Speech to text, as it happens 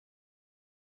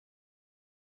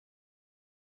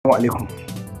Assalamu alaikum.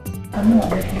 Assalamu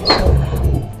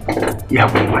alaikum. Ya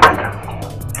kuma madalla.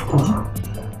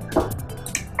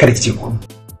 Kada ki ce ku.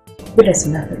 Bila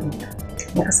suna faɗi.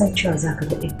 Na kasancewa za ka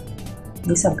daɗe.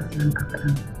 Nisan ka tsaron ka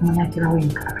faɗa kuma na kira wayan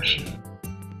ka a ƙarshe.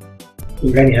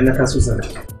 Kun gane har na taso sana.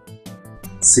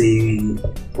 Sai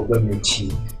babban mai ci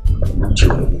wuce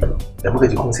wani da muka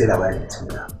ji kuma sai labarin cin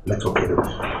da na tokai da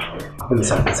abin da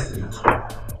sa ka sake.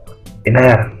 Ina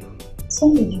yara?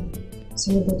 Sun yi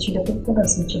sun yi bacci da dukkan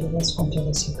sun ce da za su kwanta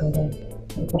da su gaba.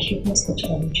 Da ƙarshe kuma suka ci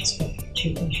abinci suka ce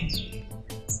ƙarshen su.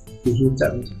 Ke yi ta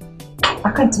abinci?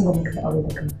 Akan tun da muka aure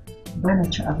da kan ba na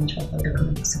cin abinci a da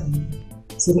kan kusa da ni.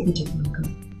 Sai dai in tafi da kan.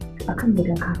 Akan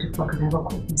gidan ka tafi ba ka da ba ko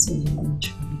kuma sai in yi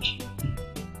cin abinci.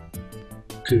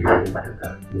 To yi wani madalla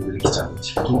ne da rikicin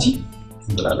abinci. Kin ci?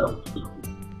 Sun da alamu.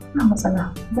 Na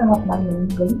matsala. Dama kuma ne yin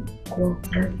gari ko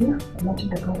lafiya amma tun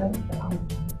da kan rai da hannu.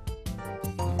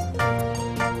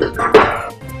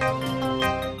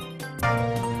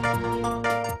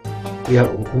 Ya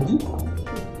hukunci?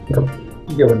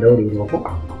 Iya wanda wuri ne ko?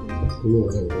 Iya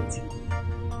wanda wuri.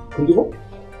 Kun ji ko?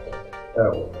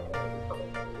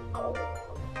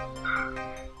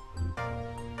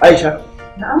 Aisha.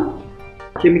 Na'am.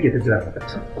 Ke muke ta jira ka?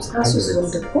 Ka so su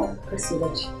wanda ko? Kasi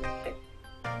bace.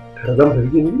 Ka zama ka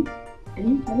rige ni?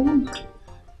 Tare da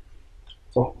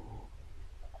So.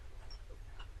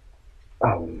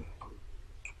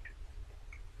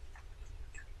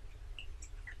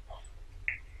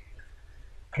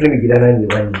 Kada mai gidana ne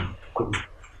bani kuɗi.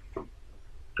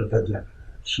 Kyautar da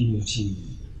shi ne ci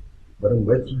bari mu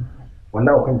baki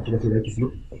wannan akwai kira sai da ki siyo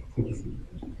sai ki siyo.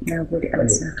 Na gode Allah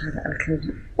saka da alkhairi.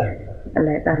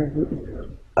 Allah ya ƙara buɗe.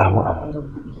 Amu.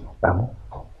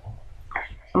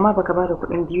 Amma baka ba da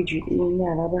kuɗin biju ɗin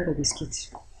yara ba da biskit.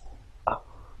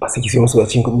 Ba sai ki siyo musu a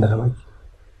cikin kuɗin da na baki.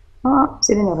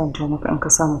 Sai dai na ranta maka an ka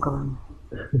samu ka bani.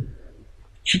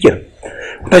 Shikenan.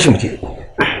 Ku tashi mu je.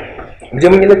 Mu je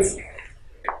mun yi latti.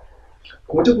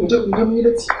 Mu je mun yi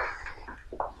latti.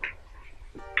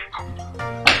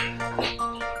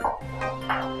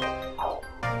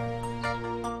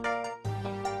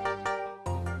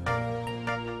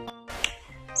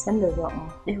 Sanda zuwa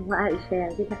mu. Yawwa Aisha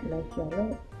ya gida Lafiya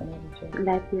lau.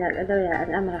 lafiya ƙalau ya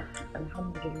al'amura.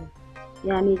 Alhamdulillah.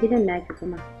 Ya mai gidan naki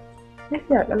kuma?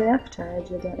 Lafiya ƙalau ya fita ya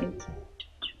je don aiki.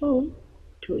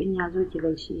 To in ya zo ki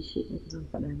gaishe shi. Zan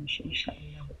faɗa mishi insha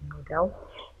Allah in ya dawo.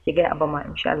 Ki gaya abba ma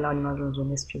insha Allah wani ma zan zo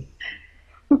next week.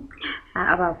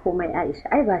 A'a ba komai Aisha,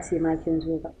 ai ba sai ma kin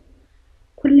zo ba.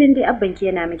 Kullum dai abbanki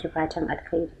yana miki fatan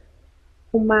alkhairi.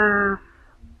 Kuma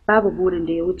babu burin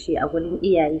da ya wuce a gurin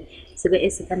iyaye su ga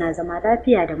yarsu tana zama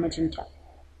lafiya da mijinta.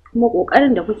 Kuma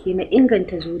ƙoƙarin da kuke na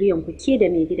inganta zuriyanku ke da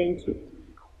mai gidanki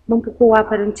mun fi kowa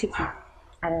farin ciki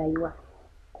a rayuwa.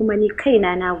 Kuma ni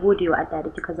kaina na gode wa Allah da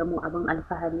kika zamo abin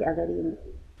alfahari a gare ni.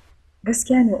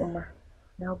 Gaskiya ne Umma,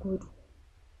 na gode.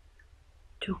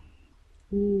 To,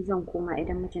 ni zan koma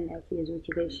idan mijin da ake zo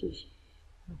ki gaishe shi.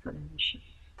 Zan faɗa mishi.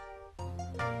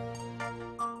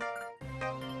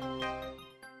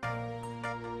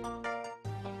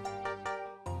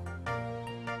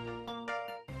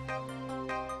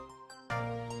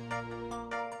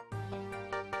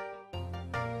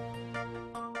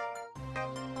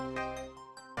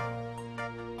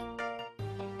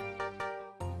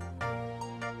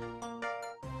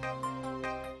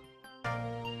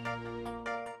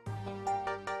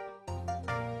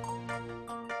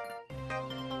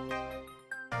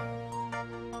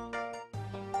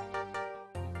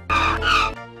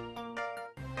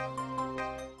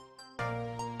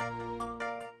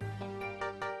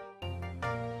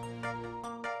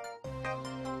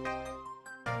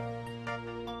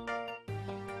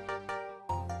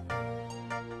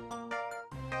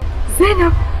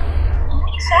 Zainab,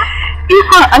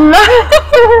 ikon Allah.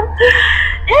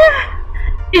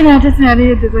 Ina ta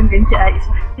tunanin yadda zan ganki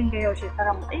Aisha. Kin ga yau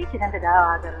shekaran mu aiki nan da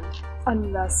dawowa garin.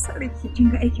 Allah sarki, kin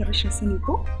ga aikin rashin sani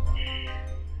ko?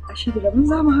 Ashe da mun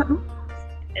za mu haɗu?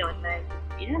 Wallahi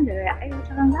idan da rai ai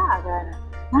wata ran za a gana.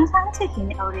 Na san ce kin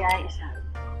yi aure Aisha.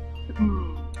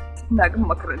 Ina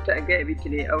gama makaranta a gaya biki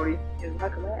ne aure. Yanzu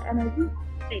haka ba ana bi.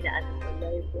 Sai da Allah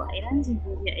wallahi ko a ina jin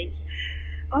dole aiki.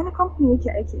 A wani kamfani yake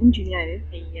aiki injiniya ne.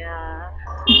 Ayya.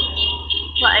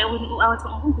 To ai wani a wata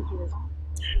ungun kuke da su.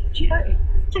 GRA.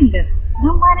 Kin da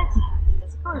Nan ba nake. Da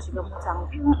su kawai shiga mota mu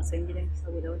biyu in san gidanki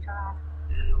saboda wata rana.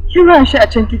 kin ran shi a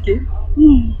can kike?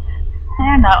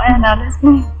 Yana let's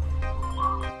go.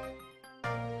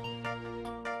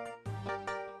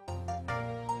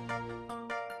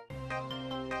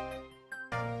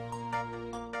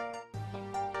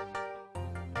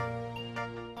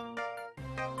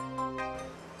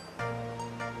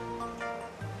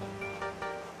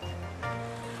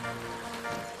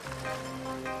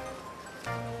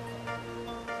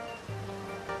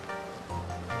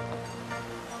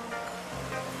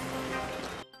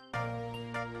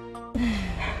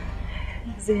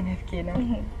 Zainab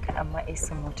kenan. Amma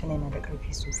isin mota ne na da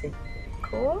ƙarfi sosai.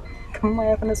 Ko? Kuma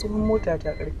ya fi na tsohon mota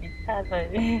ta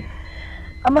ƙarfi.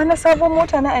 Amma na sabon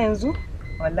mota na a yanzu,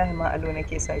 wallahi ma alo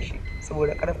nake sa shi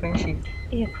saboda ƙarfin shi.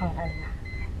 Ikon Allah.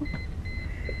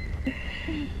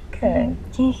 Kin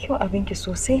yi kyau abinki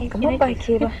sosai kamar ba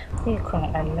ke ba.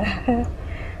 Ikon Allah.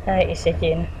 Aisha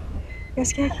kenan.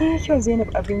 Gaskiya kin yi kyau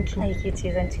Zainab abinki. Ai ke ce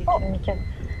zan ce kin yi kyau.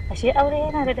 Ashe aure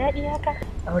yana da daɗi haka?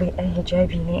 Aure ɗan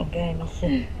hijabi ne in gaya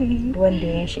miki. Duk wanda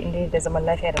ya yi shi inda da zaman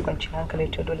lafiya da kwanciyar hankali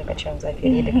to dole ka canza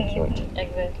fiye da kake waje.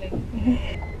 Exactly.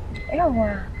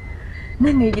 Yawa.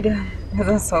 Nan ne gidan da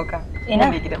zan sauka.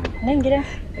 Ina ne gidan. Nan gidan?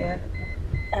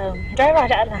 Driver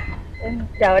da Allah.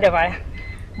 Dawo da baya.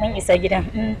 Mun isa gidan.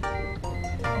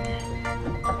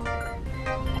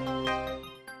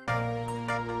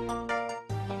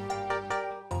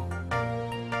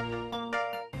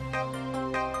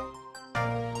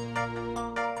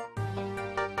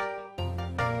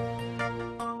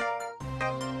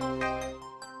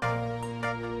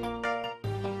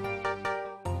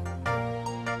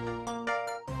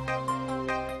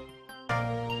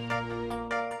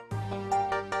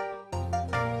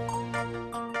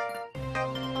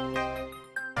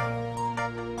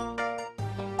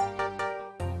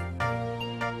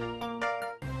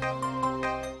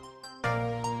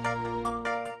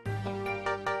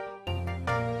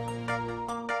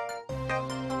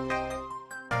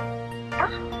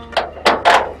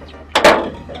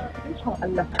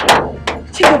 Allah.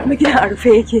 Cikin kuma gidan a rufe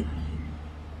yake.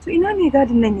 To ina ne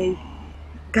gadin nan yayi?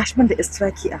 Gashi man da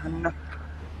istraki a hannun.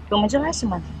 To mu jira shi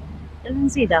man. Dan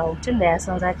zai dawo tunda ya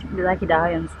san zaki dawo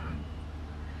yanzu.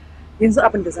 Yanzu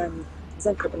abin da zamu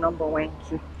zan karɓi number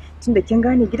wayanki. Tunda kin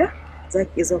gane gida,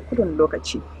 zaki iya zuwa kudin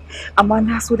lokaci. Amma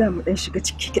na so da mu dan shiga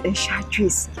ciki ki dan sha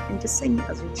juice, ki dan ji sanyi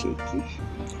a zuciyarki.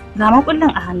 Ga makullin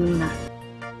a hannuna.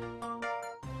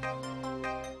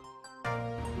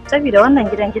 Saboda wannan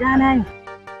gidana ne.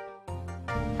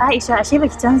 Aisha ashe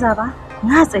baki canza ba?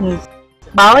 Na tsane ki.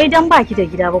 Ba wai dan baki da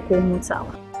gida ba ko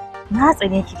motsawa. Na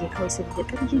tsane ki dai kawai saboda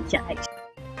karkin ki Aisha.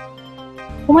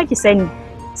 Kuma ki sani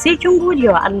sai kin gode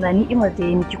wa Allah ni'imar da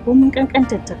ya miki ko mun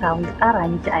kankantar ta kawo da ƙara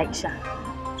miki Aisha.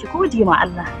 Ki gode ma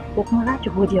Allah ko kuma za ki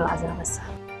gode wa azabarsa.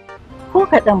 Ko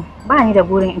kaɗan ba ni da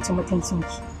burin in ci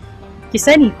mutuncinki. Ki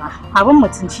sani fa abin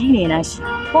mutunci ne nashi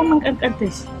ko mun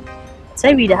kankantar shi.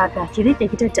 Saboda haka ki rike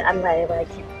gidan da Allah ya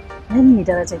baki. Nan ne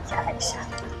darajar ki Aisha.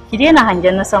 Ki daina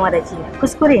hangen na sama da ke.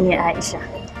 Kuskure ne Aisha.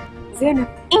 Zainab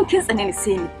in kin tsane ni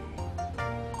sai ni.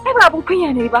 Ai ba abun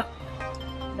kunya ne ba.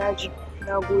 Naji,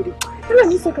 nagode. Ina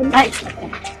ni saka ni.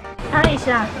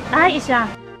 Aisha, Aisha.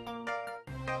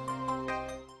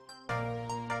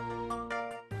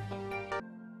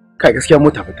 Kai gaskiya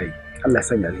mota fa ta yi. Allah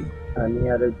sanya rai. Amin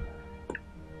ya rabu.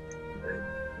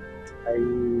 Ai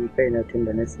kai na tun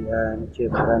da na siya na ce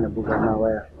ba za na buga ma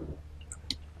waya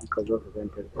an ka zo ka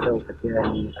ganta kyau ka taya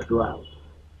ni addu'a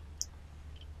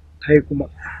kai kuma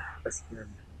gaskiya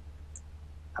ne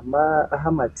amma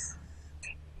Ahmad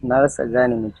na rasa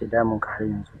gane me ke damun ka har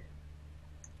yanzu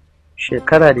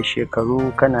shekara da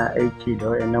shekaru kana aiki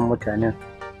da wayannan mutanen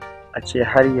a ce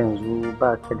har yanzu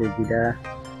ba ka da gida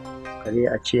kare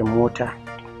a ce mota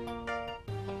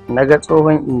na ga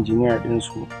tsohon injiniya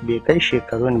ɗinsu bai kai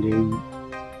shekarun da ya yi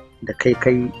da kai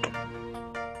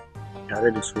tare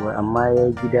da su amma ya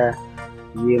gida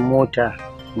ya mota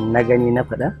na gani na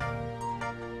faɗa?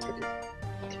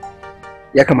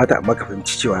 Ya kamata amma ka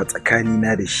fahimci cewa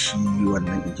tsakanina da shi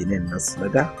wannan injiniyan nasu na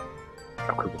da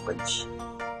akwai bambanci.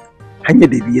 Hanyar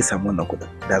da biyu ya samu wannan kuɗin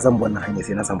da zan bi wannan hanyar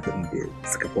sai na samu kuɗin da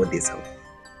suka fi wanda ya samu.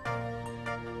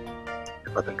 Da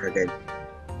fatan ka gani.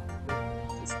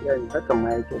 Gaskiya ne hakan ma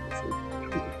yake sosai.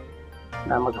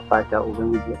 Na maka fata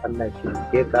ubangiji Allah ya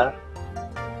taimake ka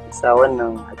sa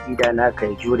wannan aƙida naka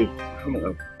ya jure.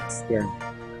 Gaskiya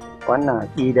wannan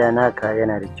aƙida naka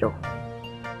yana da kyau.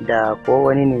 Da ko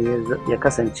wani ne ya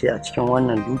kasance a cikin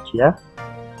wannan dukiya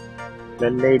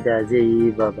lallai da zai yi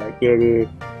babakere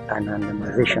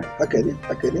anonymization. Haka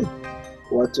ne.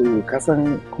 Wato ka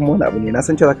san kuma wani abu ne na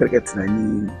san cewa ka rika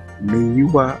tunani mai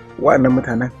yiwa wa'annan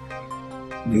mutanen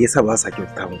me yasa ba sa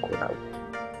kyautata min ko na abu.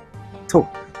 To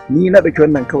ni na ɗauki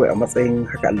wannan kawai a matsayin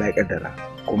haka Allah ya kaddara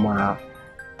kuma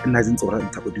ina jin tsoron in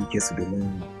taɓa dukiyarsu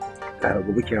domin ƙara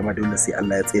gobe kiyama dole sai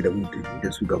Allah ya tsaye da mu da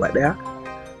su gaba ɗaya.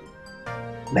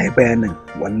 Na yi bayanin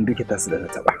wannan duke tasu da na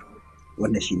taɓa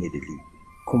wannan shine dalili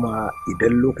kuma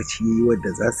idan lokaci yayi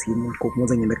wanda za su yi min ko kuma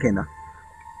zan yi na kaina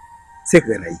sai ka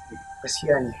ga na yi.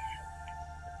 Gaskiya ne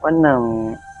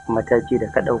wannan mataki da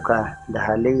ka ɗauka da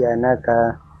halayya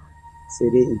naka sai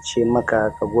dai in ce maka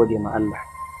ka gode ma Allah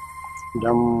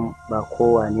don ba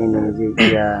kowane ne zai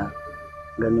iya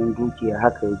ganin dukiya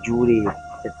haka ya jure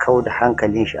ya kau da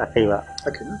hankalin shi akai ba.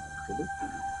 Haka ne?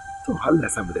 To Allah ya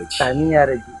samu dace. Amin ya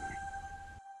rabi.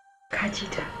 Ka ji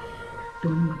ta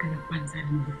domin maganar banza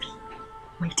da mafi.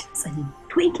 Wai ta tsane.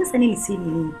 To in kin tsane ni sai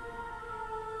ne.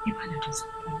 Ni ba na jin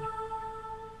tsoron Allah.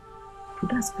 To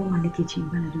da su kuma nake ci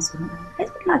ba na jin tsoron Allah. Ai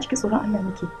kullum a cikin tsoron Allah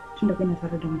nake tunda kai na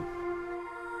tare da mu.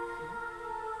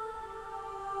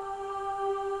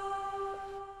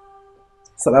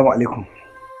 Assalamu alaikum.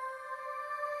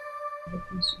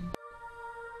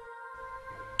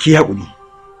 Ki haƙuri.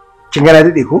 Kin gana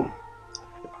daɗe ko?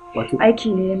 Wato aiki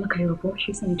ne muka yi ko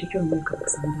shi sai ta kiran mu ka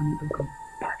san da mu ɗauka.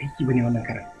 Ba aiki bane wannan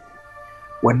karan.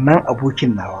 Wannan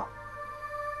abokin nawa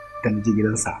da na je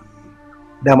gidansa.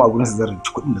 Dama a gurinsa zan rinci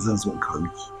kuɗin da zan zo in kawo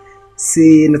miki.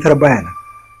 Sai na tar baya nan.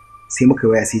 Sai muka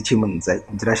waya sai ya ce min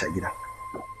in jira shi a gida.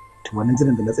 To wannan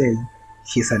jiran da na tsaya yi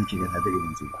shi yasa nake gana daɗe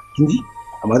yanzu ba. Kin ji?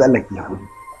 Amma da Allah ki haƙuri.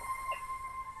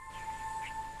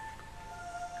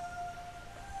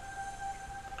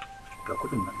 Ga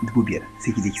kuɗin nan 5,000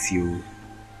 sai ki je ki siyo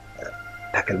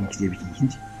takalmin ki je bikin kin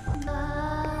ji?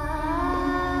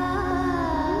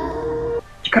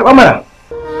 Ki karɓa mana.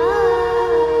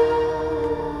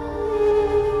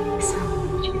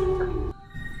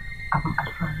 Abin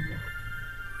alfahari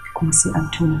kuma sai an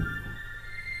tuna.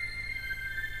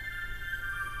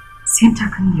 Siyan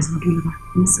takalmi ya zama dole ba,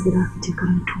 in saboda ka je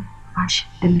karanto bashi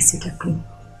da na sai takalmi.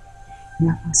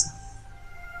 Na fasa,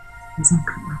 ba zan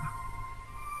karɓa ba.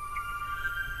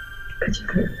 Ka je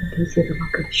ka yi da yake gaba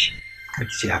ka da shi. Kar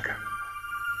ki ce haka.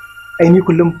 Ai ni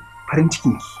kullum farin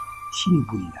cikin ki shine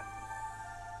burina.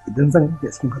 Idan zan yi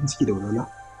a cikin farin ciki da walwala,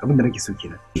 abin da nake so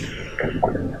kenan. Karɓi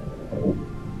kuɗin nan.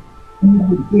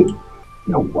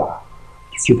 Yawwa,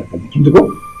 ki siyo takalmi kin ji ko?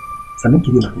 Sannan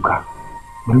ki daina kuka.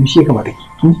 Murmushi ya kamata ki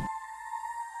kin ji?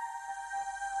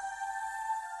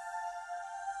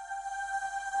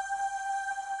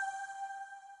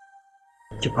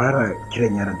 Ki fara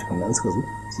kiran yaran tukunna in suka zo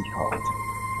sai ki kawo wancan.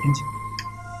 Kin ji?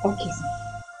 Okay, sir.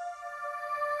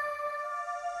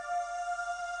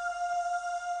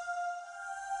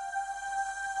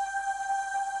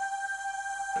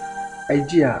 Ai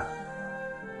jiya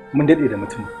mun daɗe da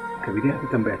mutum ka bi dai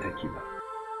tambaya ta ke ba.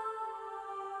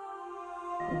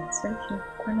 Sarki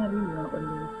kwana biyu na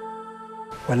ƙwallo.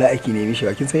 Wala aiki ne mishi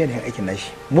ba kin san yanayin aikin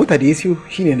nashi. Mota da ya siyo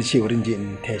shine na ce wurin je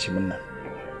in taya shi munna.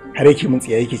 Har yake mun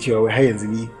tsiya yake cewa wai har yanzu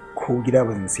ni ko gida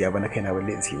ba zan siya ba na kaina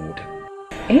balle in siya mota.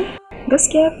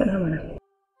 Gaskiya faɗa mana.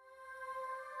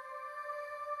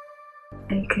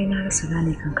 Ai kai na rasa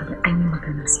gane kanka da an yi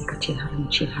magana sai ka ce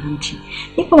haramci haramci.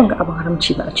 Ni ba ga abu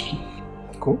haramci ba a ciki.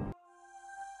 Ko?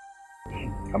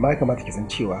 Amma ya kamata ki san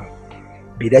cewa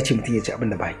bai dace mutum ya ci abin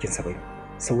da ba hakkinsa ba.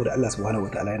 Saboda Allah subhanahu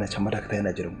wataala yana can madakata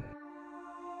yana jiran mu.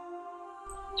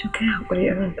 To kai hakuri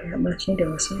irin ka ba ce da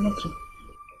wasu nake.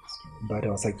 Ba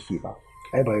da wasa kike ba.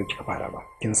 Ai ba yau kika fara ba.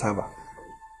 Kin saba.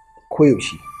 Ko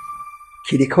yaushe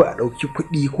ki dai kawai a ɗauki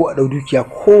kuɗi ko a ɗau dukiya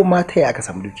ko ma ta aka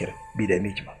samu dukiyar bai dame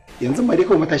ki ba. Yanzu ma dai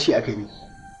kawai matashi aka yi.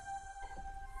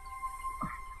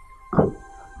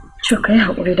 To kai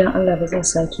hakuri dan Allah ba zan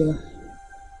sake ba.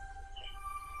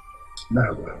 Na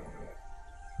haƙura.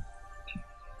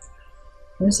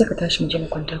 Mun sai ka tashi mu je mu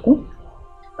kwanta ko?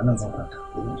 Anan zan kwanta.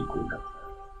 Ko ji ko da.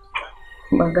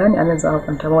 Ban gane anan za ka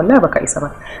kwanta ba wallahi baka isa ba.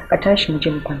 Ka tashi mu je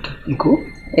mu kwanta. Ko?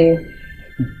 Eh.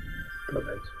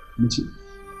 Mu ci.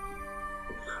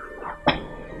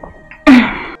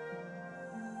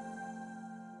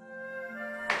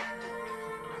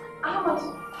 Ahmad.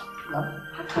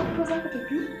 Haka ko za ka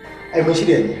tafi? Ai mun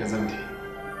shirya ne ka zama tafi.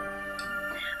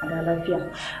 A da lafiya,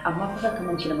 amma fa ka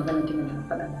mance da maganar da na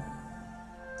faɗa ba.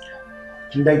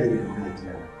 Kin dage da maganar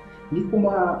tunana. Ni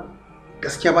kuma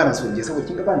gaskiya ba na so in je saboda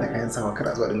kin ga ba da kayan sawa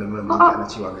kada a zo a dinga nuna mun ana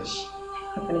cewa gashi.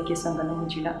 Haka nake son ganin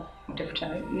mijina mu tafi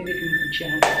tare ne da kin kwanciya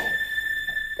hankali.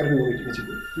 Karfe gobe kika ce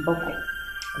ko? Bakwai.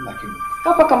 Allah kai.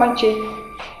 Kafa kamance.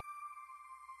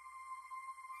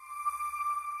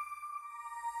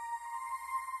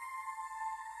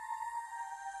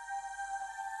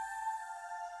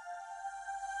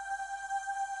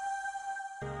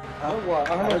 Yawwa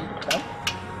Ahmad,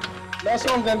 na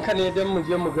son ganka ne don mu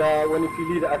je mu ga wani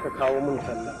fili da aka kawo mun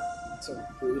talla.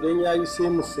 To idan ya yi sai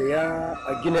mu saya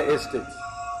a gina estate.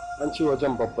 An ce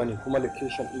wajen babba ne kuma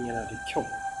location din yana da kyau.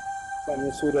 Ba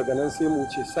ne so daga nan sai mu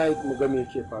wuce site mu ga me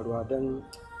yake faruwa don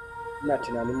ina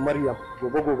tunanin Maryam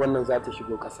gobe-goben nan za ta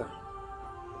shigo kasar.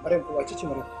 Maryam ko wace ce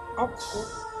Maryam?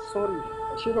 Sorry,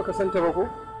 ashe baka santa ba ko?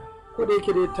 Ko da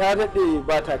yake dai ta daɗe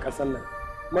ba ta kasar nan.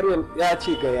 Maryam ya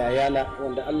ce ga yayana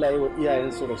wanda Allah ya yi wa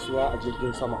iyayensu rasuwa a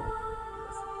jirgin sama.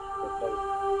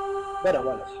 Bada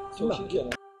wala. Suna jiya.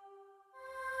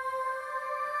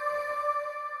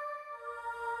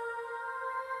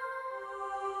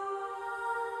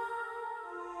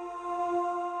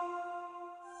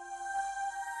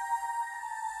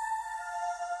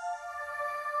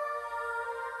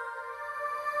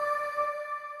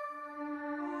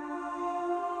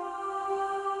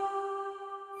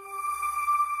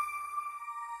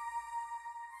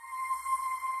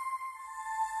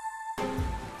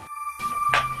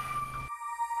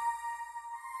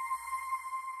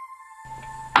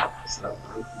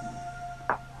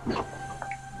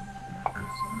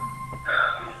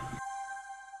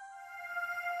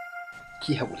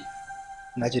 Ki haƙuri.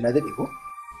 Na je na daɗe ko?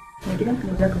 Mai gidanka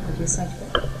ne za ka kwaje sake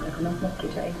daga nan kuma ke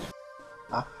ta aiki.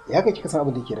 Ya ka kika san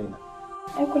abin da ke raina?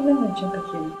 Ai kullum zancen ka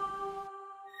kenan.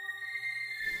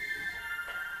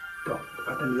 To, da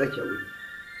fatan da zaki haƙuri.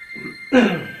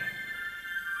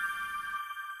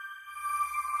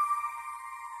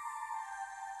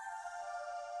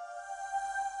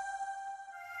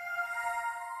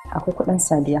 Akwai kuɗin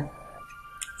Sadiya,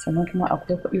 sannan kuma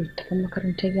akwai kuɗi littattafan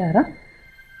makarantar yara,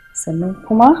 sannan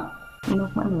kuma ina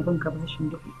bin ka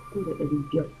bashin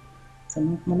 3,500,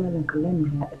 sannan kuma malam kallon ne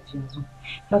ya ajiye yanzu.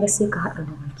 Kaga sai ka haɗa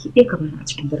da baki ɗaya ka bani a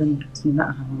cikin daren da suna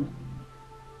a hannu.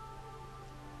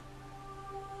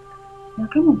 Ya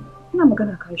kai mu ina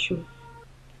magana ka shiru.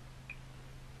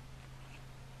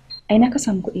 Ai na ka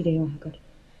samu kuɗi da yawa haka.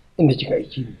 Inda kika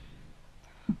aiki ne.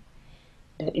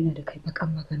 Da ina da kai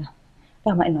bakan magana.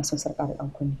 Dama ina son sarƙa da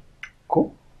ɗan kunne. Ko?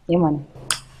 Yi mana.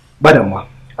 Ba damuwa.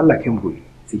 Allah kai mu gobe.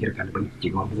 Sai kirka da banki ke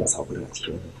gama ba za su haƙuri a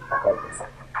cikin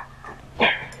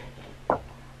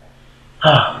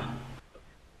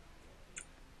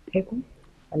Kai ku?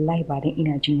 Wallahi ba dan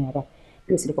ina jinya ba.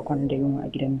 Yau su duka kwanan da yunwa a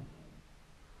gidan nan.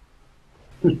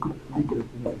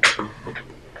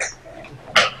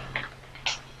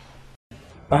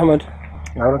 Ahmad,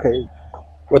 na ranka yi.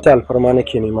 wata alfarma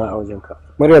nake nema a wajenka.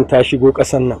 Maryam ta shigo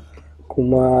ƙasan nan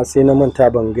kuma sai na manta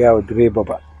ban gaya wa direba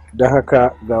ba. Don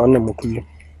haka ga wannan mukullin.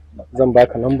 Zan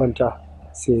baka lambanta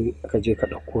sai ka je ka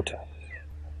ɗauko ta.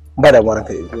 Ba da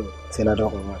ranka yi. Sai na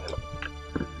dawo.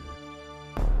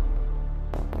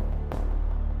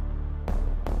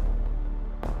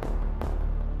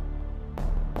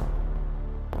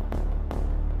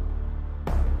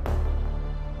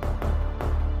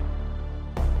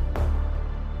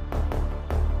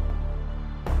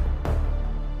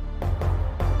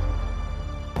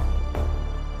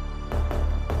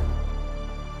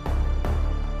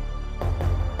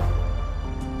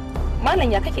 Malam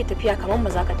ya kake tafiya kamar ba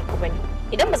za ka tafi bane.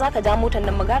 Idan ba za ka ja motar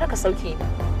nan magara ka sauke ni.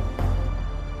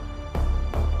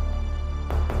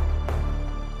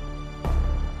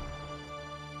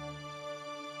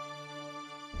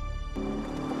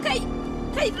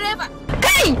 Kai direba.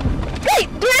 Kai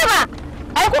direba.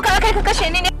 Ai ko ka kai ka kashe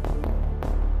ni ne.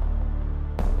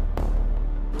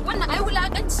 Wannan ai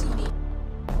wulakanci ne.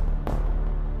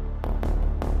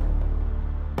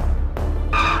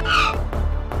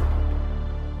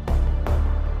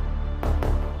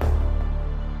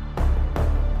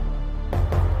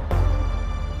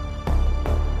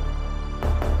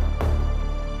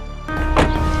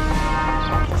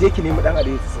 Je ki nemi dan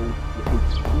adai sau ya kai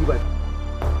ki ba.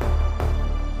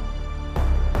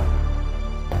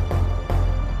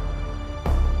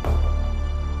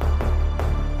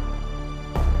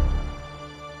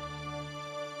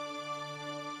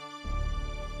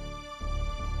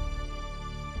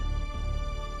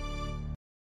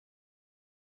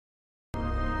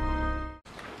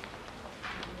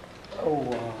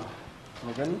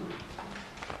 Magani?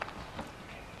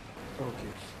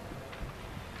 Okay.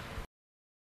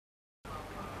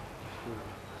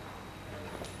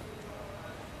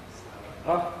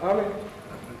 Amin.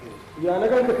 Ya na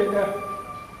ganka kai na?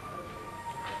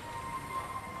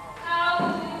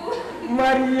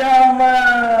 Maryama,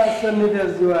 sanni da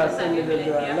zuwa.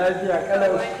 Lafiya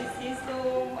kalau.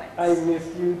 I miss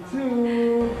you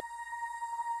too.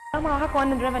 Amma haka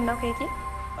wannan direban naka yake?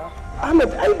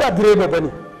 Ahmed, ai ba direba bane.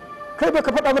 Kai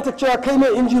baka faɗa mata cewa kai ne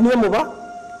injiniyan mu ba?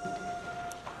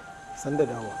 Sanda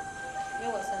dawo.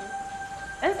 Yawa sani.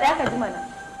 Dan tsaya ka ji mana.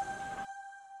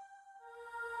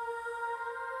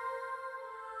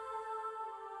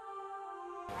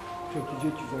 To ki je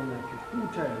ki zauna ki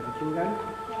huta yanzu kin gane?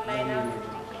 Wallahi na mutu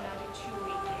na ciwo.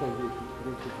 To je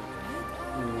ki.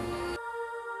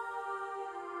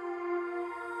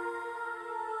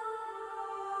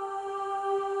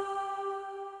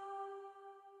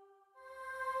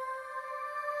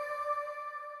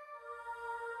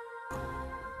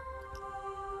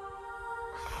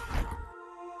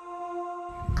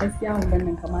 Gaskiya wannan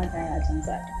nan kamata ya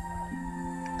canza ta.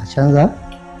 A canza?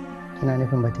 Kina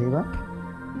nufin ba ta yi ba?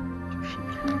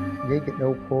 Je ki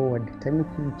ɗauko wadda ta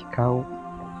miki ki kawo.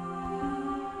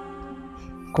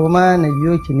 Kuma na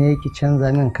biyo ki ne ki canza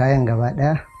min kayan gaba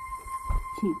ɗaya?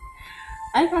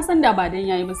 Ai ka san da ba dan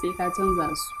yayi ba sai ka canza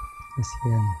su.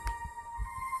 Gaskiya ne.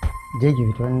 Je ki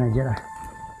fito wannan jira.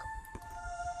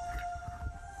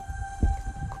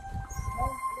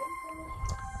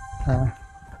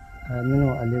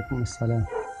 Aminu alaikum salam.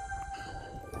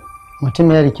 Mutum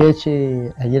ya rike ce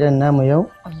a gidan namu yau?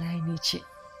 Wallahi ne ce.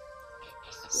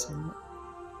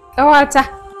 Ƙawata.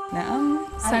 Na'am.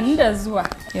 Sannu da zuwa.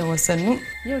 Yawa sannu.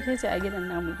 Yau ke ce a gidan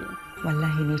namu dai.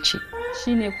 Wallahi ne ce.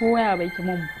 Shine kowa ya baki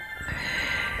mun.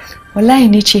 Wallahi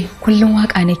ne ce kullum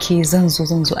waka nake zan zo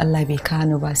Allah bai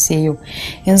kano ba sai yau.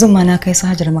 Yanzu ma na kai su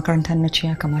Hajar makarantar na ce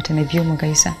ya kamata na biyo mu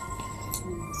gaisa.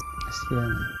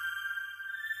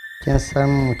 Kin san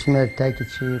mutumiyar taki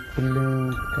ce kullum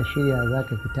ka shirya za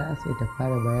ka fita sai ta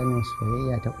fara bayanin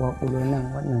soyayya ta kwakulo nan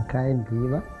wannan kayan da yi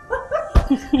ba?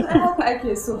 Haka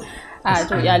ake so. A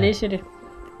to iyale shi dai.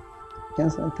 Kin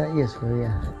san ta iya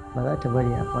soyayya ba za ta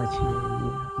bari a kwaci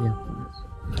ya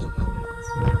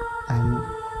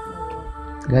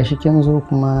gashi kin zo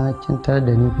kuma kin tar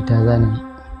da ni fita zani.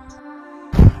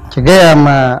 Ki gaya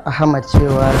ma Ahmad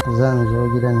cewa zan zo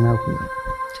gidan naku.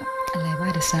 Allah ya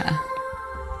bada sa'a.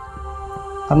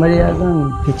 Amarya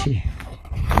zan fice.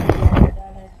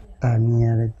 Amin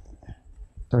ya rabi.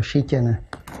 To shikenan.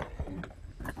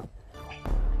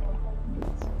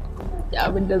 Ya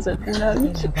abin da zan tuna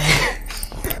miki.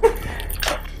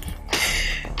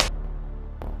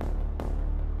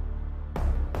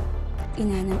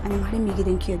 Ina nan an har mai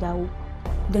gidan ke dawo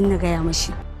don na gaya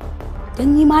mashi.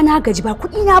 Don ni ma na gaji ba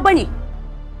kuɗi na bane.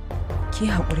 Ki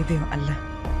haƙuri bayan Allah.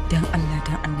 Dan Allah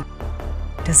dan Allah.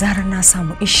 Da zarar na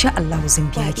samu insha Allah zan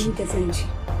biya ki. Da zan ji.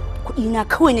 Kuɗi na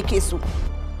kawai nake so.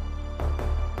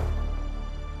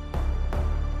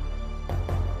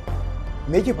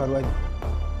 Me yake faruwa ne?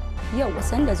 Yau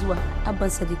wasan da zuwa Abban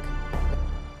Sadiq.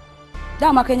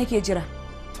 Dama kai nake jira.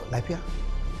 Lafiya?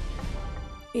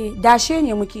 Dashe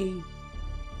ne muke yi.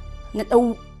 Na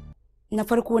ɗau na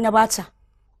farko na bata.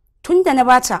 Tunda na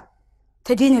bata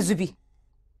ta daina zubi.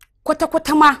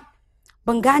 Kwata-kwata ma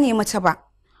ban gane mata ba.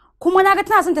 Kuma na ga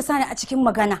tana son ta sani a cikin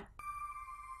magana.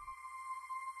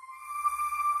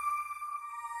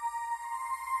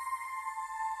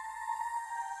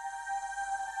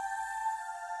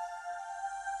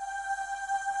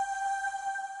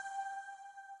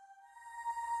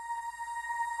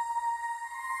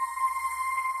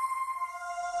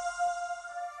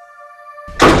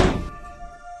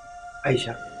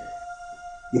 Aisha,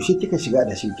 yaushe kika shiga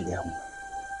da shi ki gaya mu?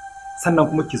 Sannan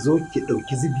kuma ki zo ki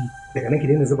ɗauki zubi daga nan ki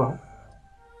daina zuba?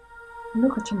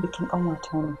 Lokacin bikin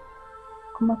ƙanwata ne,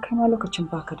 kuma kai ma lokacin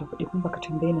baka da kuɗi kuma baka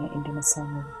tambaye ni inda na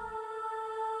samu ba.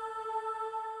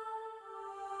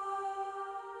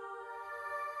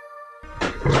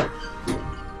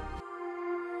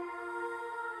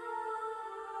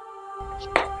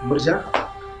 Murja,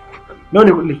 nawa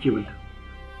ne kuɗin da ke binta?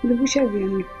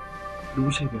 15,000 ne.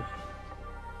 15,000?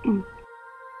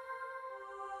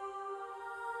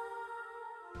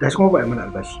 Gashi kuma ba a yi mana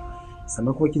albashi,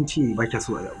 sannan kuma kin ce ba kya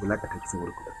so a wulaƙanta ki saboda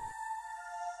kuɗin.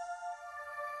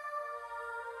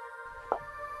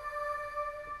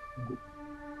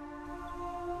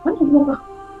 Wannan kuma ba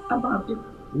abba abdul.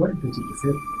 Wani ta ce ki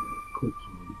sayar kawai ki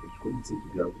da ki kuɗin sai ki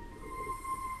biya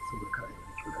saboda kar a yi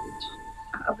miki wulaƙanci.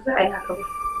 Abu za a yi haka ba.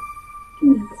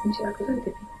 Kin yi kasance haka zan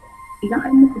tafi. Idan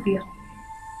an muku biya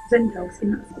zan dawo sai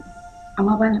na asibiti.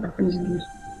 Amma ba na ɗaukar jini.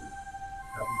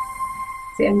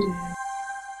 Sai an jini.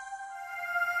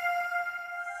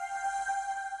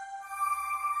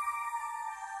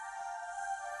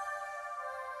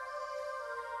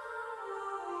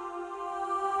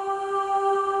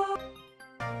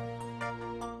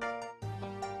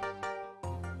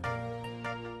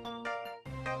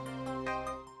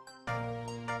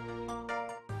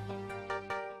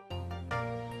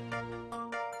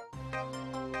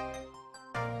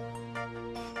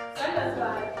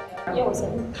 Yau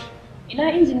sani.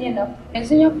 Ina injiniyan nan?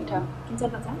 Yanzu ya fita. Kin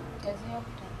tabbata? Yanzu ya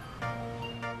fita.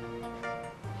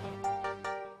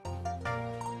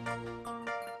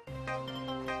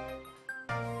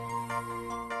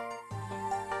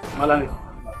 Malami.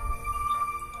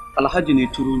 Alhaji ne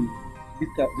turo ni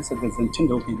bisa ga zancen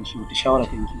da kuke da shi wata shawara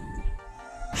ta yanki.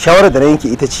 Shawarar da na yanke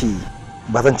ita ce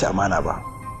ba zan ci amana ba.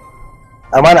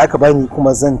 Amana aka bani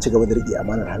kuma zan ci gaba da riƙe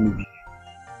amanar hannu biyu.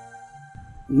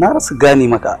 Na rasa gane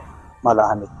maka Malam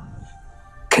Ahmed.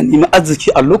 Ka nemi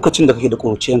arziki a lokacin da kake da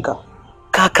ƙuruciyanka.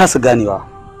 Ka kasa ganewa.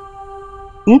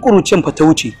 In ƙuruciyan fa ta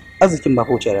wuce, arzikin ba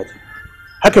fa wuce da ta.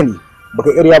 Haka ne, baka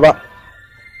ƙarya ba.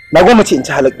 Na gwamnati in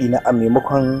ci halak ɗina a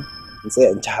maimakon in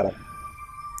tsaya in ci haram.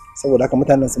 Saboda haka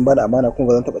mutanen sun bani amana kuma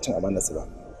ba zan taɓa cin amanar su ba.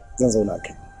 Zan zauna a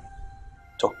kai.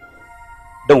 To,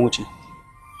 dan wuce.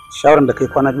 Shawaran da kai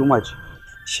kwana biyu ma ce.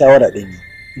 Shawara ɗaya ne,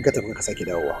 in ka tafi ka sake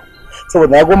dawowa.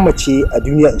 Saboda na gwammace a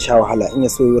duniya in sha wahala in ya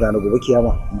so rana gobe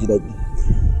kiyama in ji daɗi.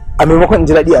 A maimakon in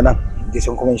ji daɗi a nan, in je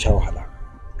can kuma in sha wahala.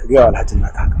 Ka gaya wa alhajin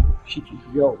naka haka. Shi ke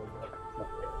yawa.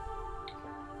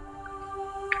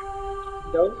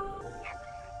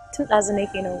 Tun ɗazu na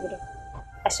ke nan gudun.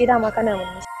 Ashe dama kana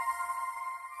murmushi.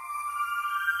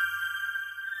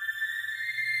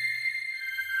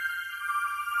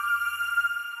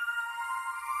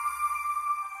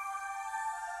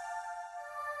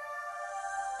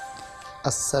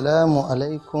 Assalamu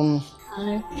alaikum.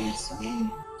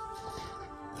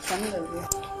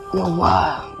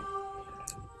 Yawa.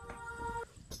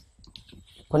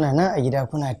 Kuna nan a gida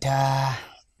kuna ta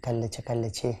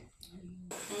kallace-kallace.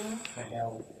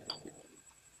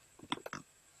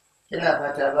 Ina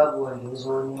fata babu wanda ya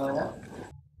zo ni mana?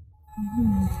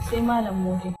 Sai Malam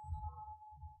Mohi.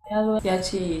 Ya zo ya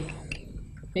ce,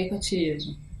 kai ka ce ya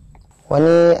zo.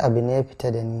 Wani abu ne ya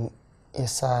fita da ni ya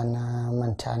sa na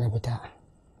manta na fita.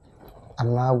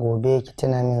 Amma gobe ki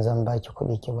tuna min zan baki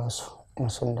kuɗi ki ba su in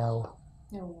sun dawo.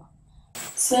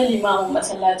 Sai limamin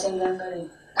masallacin gangare.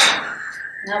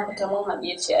 Na fita mun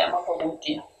haɗe ce a maka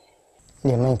godiya.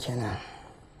 Liman kenan.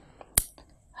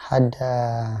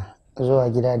 Hadda zuwa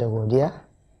gida da godiya?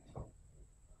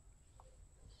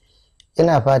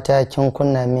 Ina fata kin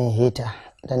kunna min hita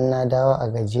dan na dawo a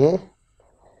gajiye.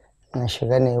 Na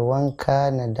shiga na yi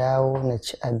wanka na dawo na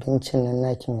ci abincin nan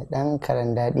naki mai ɗan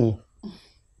karan daɗi.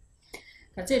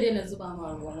 Ka ce dai na zuba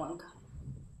ma ruwan wanka.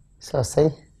 Sosai.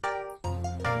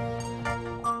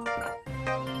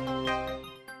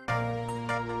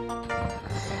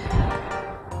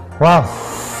 Wow.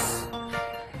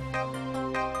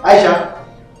 Aisha.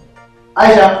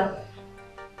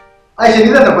 Aisha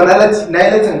ni zan tafi na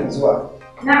yi latin zuwa.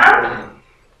 Na'am.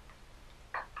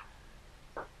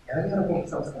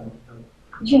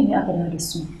 Jiya ne aka dawo da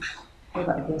su, ko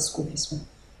ba a biya school fees ba.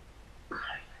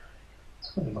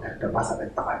 Saboda makarantar ba sa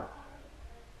ɗan taɓa.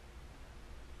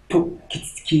 To,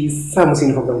 ki sa musu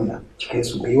yin fagar da ki kai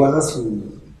su, mai yiwa za su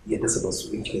yadda su ba su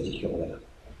in kika ji kika magana.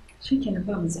 Shi kenan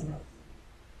ba matsala.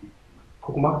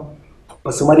 Ko kuma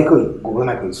ba su ma dai kawai gobe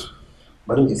na kai su.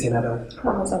 Bari ji sai na dawo.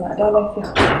 Ba matsala, a dawo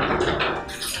lafiya.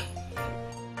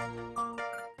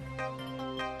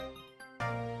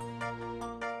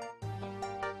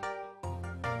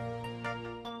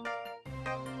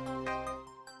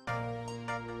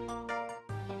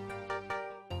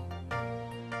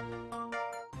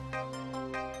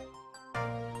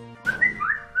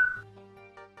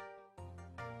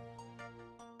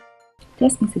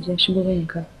 Text message ya shigo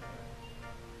wayanka.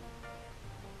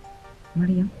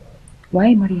 Maryam?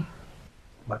 Waye Maryam?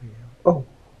 Maryam. Oh,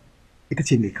 ita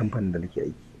ce mai kamfanin da nake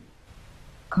aiki.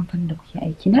 Kamfanin da kuke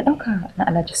aiki? Na ɗauka na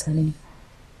Alhaji Sani ne.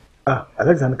 Ah,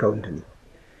 Alhaji Sani kawunta ne.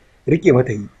 Rike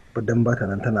mata yi, dan ba ta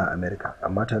nan tana a America,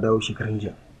 amma ta dawo shekarun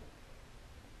jiya.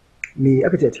 Me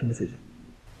aka ce a cikin message?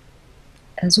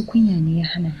 Yanzu kunya ne ya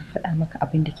hana na faɗa maka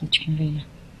abin da ke cikin raina.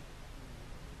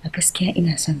 A gaskiya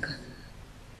ina son ka.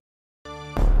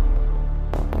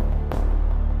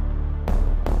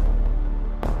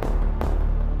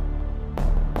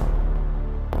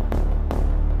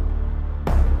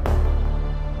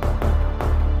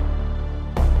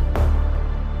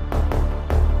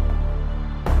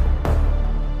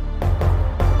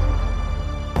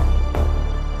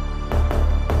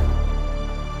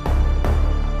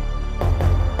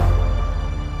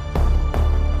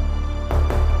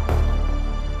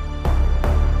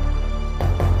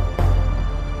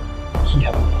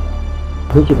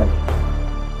 Yake da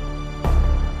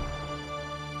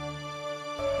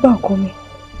ba komai.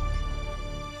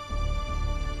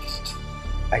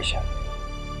 Aisha,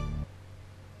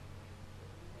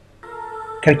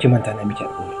 kar ki manta na miki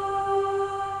alƙawari,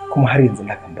 kuma har yanzu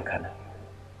na kan bakana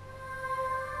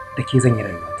da ke zan yi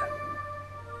rayuwata.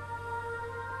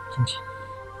 Kin ji?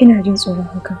 Ina jin tsoron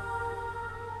haka.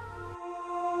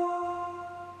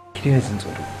 Ki daina jin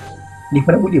tsoro. Ni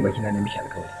fa na buɗe bakina na miki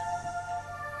alƙawari.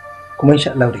 Kuma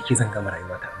insha Allah da ke zan gama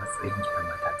rayuwata a matsayin ki na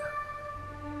matata.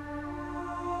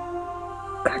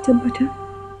 Ka tabbata?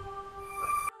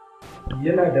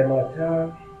 Yana da mata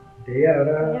da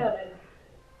yara.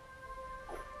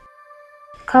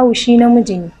 Kawu shi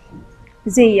namiji ne,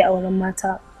 zai yi auren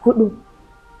mata 4,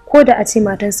 ko da a ce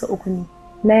matansa 3 ne,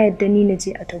 na yadda ni na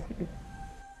je a ta 4.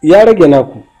 Ya rage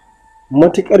naku,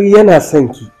 matuƙar yana son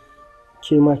ki,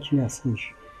 ke ma kina son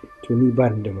shi, to ni ba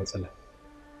ni da matsala.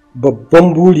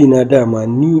 Babban buri na dama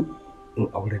ni in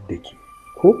aurar da ke,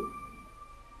 ko?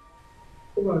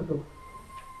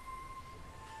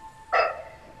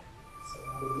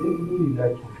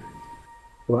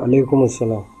 Wa alaikum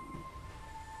assalam.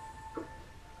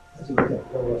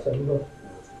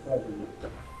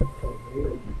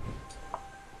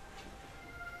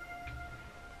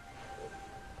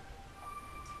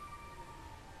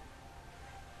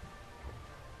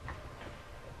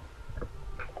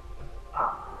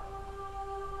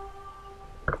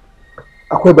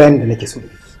 Akwai bayanin da nake so.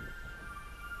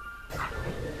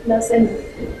 Na sani.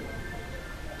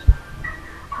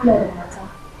 Ina da mata,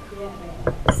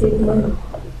 sai kuma ni.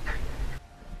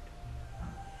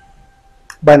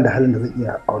 Ban da halin da zan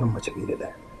iya auren mace ɗaya da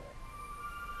ɗaya.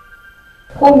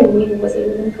 ko menene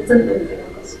matsayin ka zan ɗauke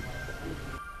maka su.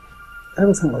 Ai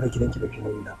ba san aure gidanki da ke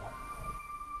nauyi na ba.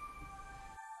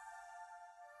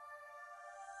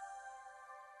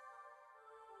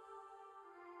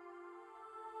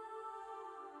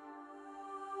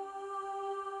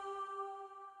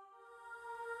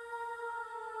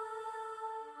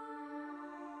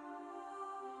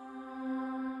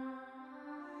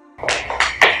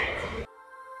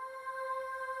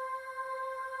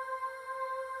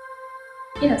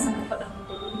 Ina son ka faɗa min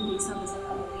dalilin da yasa ba za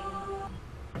ka aure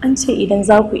ni. An ce idan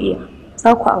za ku iya,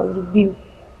 za ku auri 2,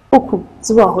 3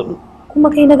 zuwa 4. Kuma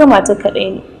kai na ga matar ka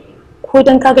ɗaya ne. Ko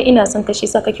dan kaga ina son ka shi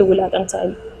sa kake wulakanta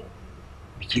ni.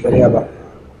 Biki ƙarya ba.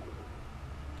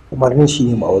 Umarnin shi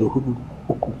ne mu auri 4,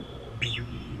 3, 2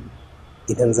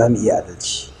 idan za mu iya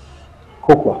adalci.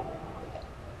 Ko kuwa?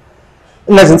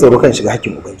 Ina jin tsoro kan shiga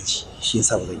hakkin Ubangiji, shi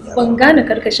yasa ba zan iya ba. Ban gane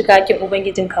karka shiga hakkin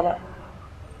Ubangijinka ba.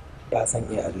 Ba zan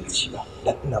iya adalci ba,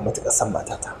 dan ina matuƙar son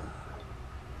matata.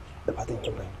 Da fatan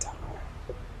kin fahimta.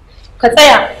 Ka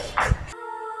tsaya.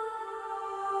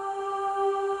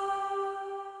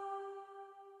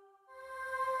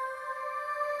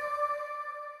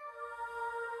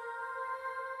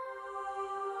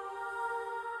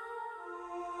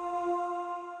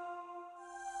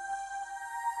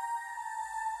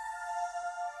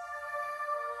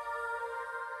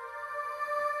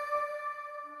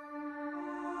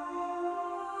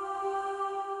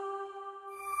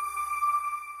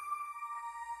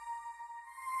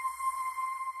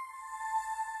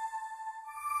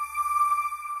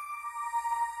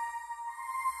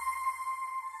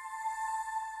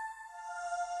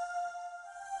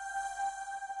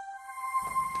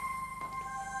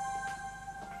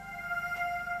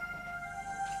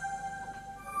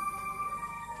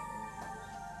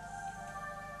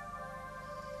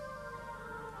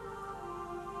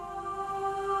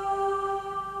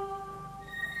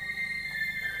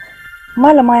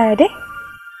 Malama ya dai?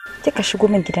 Kika shigo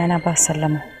min gidana ba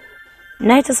sallama.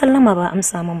 Na yi ta sallama ba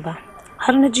amsa min ba.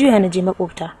 Har na juya na je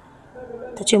makwabta.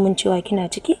 Ta ce mun cewa kina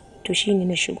ciki, to shine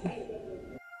na shigo.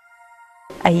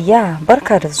 Ayya,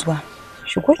 barka da zuwa.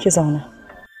 Shigo ki zauna.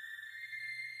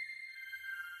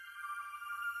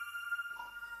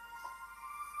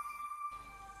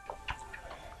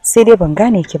 Sai dai ban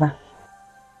gane ki ba.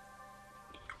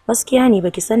 Gaskiya ne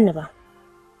baki sanni ba.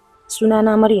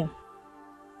 Sunana Maryam.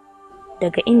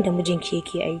 Daga inda mijinki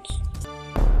yake aiki.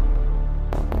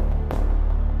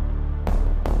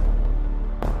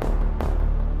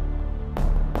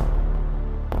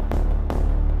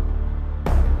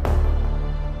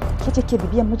 Ke ce ke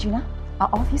bibiyan mijina a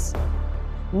ofis?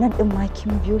 Nan din ma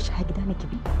kin biyo shi a gida na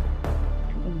kibi?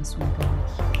 To ina so ga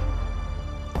miki.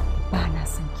 Ba na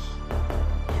son ki.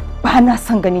 Ba na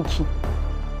son ganin ki.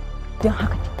 Don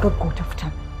haka ki gaggauta fita.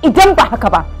 Idan ba haka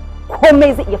ba,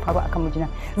 komai zai iya faru akan mijina.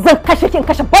 Zan kashe kin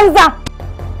kashe banza.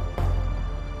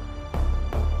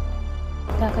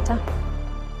 Dakata.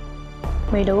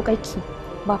 Mai da wukarki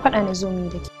ba faɗa na zo mi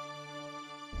da ke.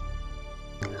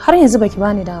 Har yanzu baki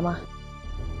bani dama.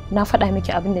 Na faɗa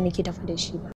miki abin da nake tafi da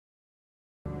shi ba.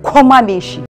 Koma me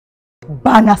shi?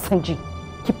 Ba na son ji.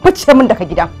 Ki fice min daga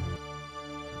gida.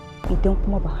 Idan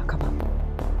kuma ba haka ba,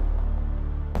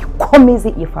 komai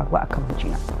zai iya faruwa akan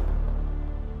mijina.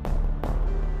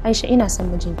 Aisha, ina son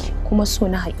mijinki kuma so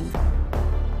na haƙi.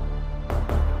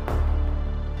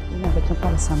 Ina da kin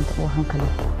fara samun taɓo hankali.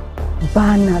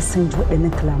 Ba na son ji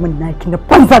waɗannan kalaman naki na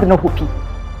banza da na hofi.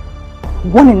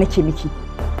 Wannan nake miki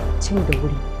cin da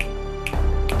wuri.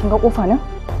 Kin ga kofa nan?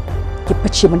 Ki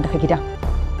fice min daga gida.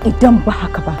 Idan ba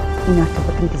haka ba, ina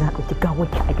tabbatar da za ka ɗauki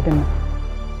gawarki a gidan nan.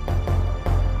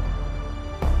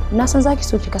 Na san zaki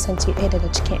so ki kasance ɗaya daga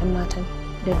cikin 'yan matan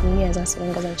da duniya za su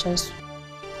ringa zancen su.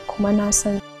 Kuma na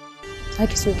san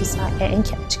zaki so ki sa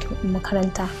 'ya'yanki a cikin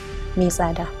makaranta mai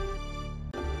tsada.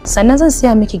 Sannan zan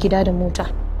siya miki gida da mota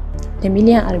da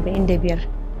miliyan 45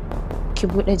 ki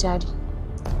buɗe jari.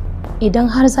 Idan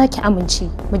har zaki amince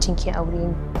mijinki ya aure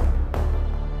ni.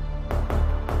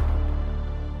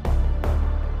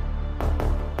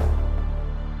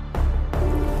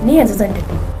 Ni yanzu zan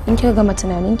tafi. In kika gama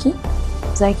tunaninki,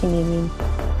 zaki neme ni.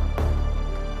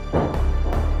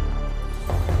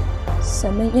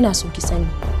 Sannan ina so ki sani,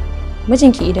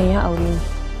 mijinki idan ya aure ni,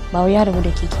 ba wai ya rabu da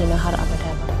ke kenan har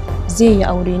abada ba. Zai yi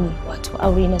aure ne, wato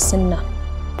aure na sunna.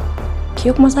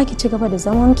 Ke kuma zaki ci gaba da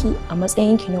zamanki a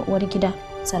matsayinki na uwar gida,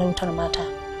 sarautar mata.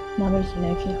 Na barki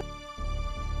lafiya.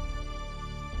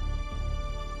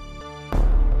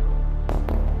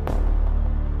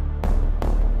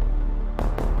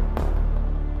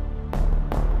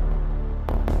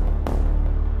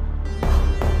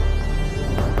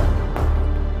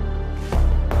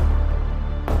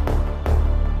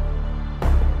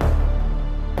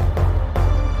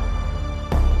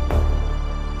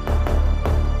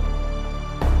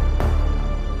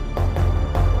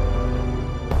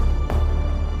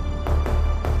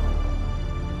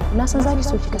 na san za ki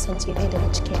so ki kasance ɗaya daga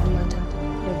cikin 'yan mata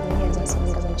da duniya za su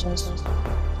dinga zancen su,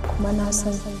 kuma na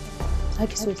san za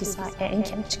ki so ki sa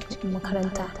 'ya'yanki a cikin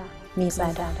makaranta mai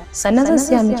tsada, sannan zan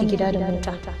siya miki gida da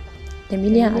mota da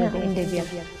miliyan 45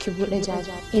 ki buɗe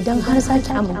jaja idan har za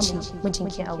ki amince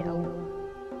mijinki a wurin.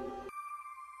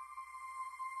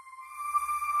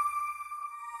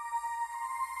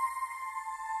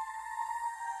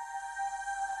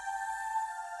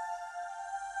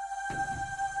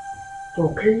 To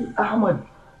kai Ahmad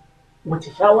wace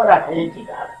shawara ka yanke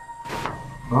da haka?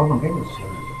 Ba ban gane shi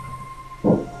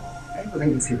ba. Ai ba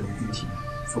zan sai da mutunci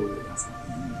saboda na san.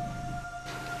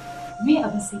 Me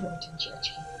abin sai da mutunci a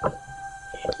ciki?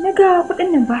 Naga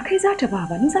kuɗin nan ba kai za ta ba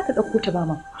ni za ta ɗauko ta ba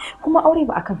ma. Kuma aure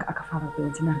ba akan ka aka fara ba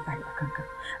yanzu na riga akan ka.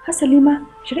 Hasali ma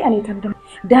shari'a ne ta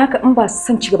da haka in ba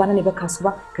san ci gaba na ne ba kasu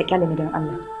ba ka kyale ni dan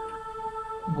Allah.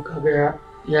 Kuma ka ga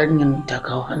yarinyar ta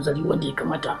kawo hanzari wanda ya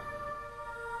kamata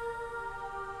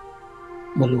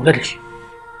mu lura da shi.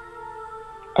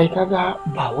 Ai kaga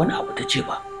ba wani abu ta ce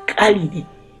ba, ƙari ne.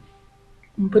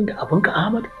 In ban da abinka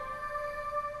Ahmad,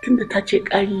 tunda ta ce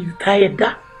ƙari ta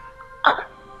yadda,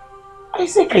 ai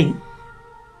sai ka yi.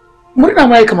 Murna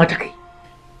ma ya kamata kai.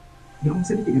 Da kuma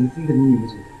sai nake ganin tunda ni ne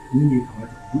mijin, ni ne ya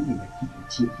kamata ku buɗe baki in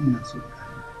ce ina so ka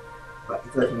ba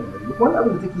ita ta nan ba. Wani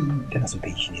abin da take yi tana so ta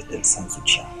yi shi ne don san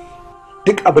zuciya.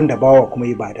 Duk abin da bawa kuma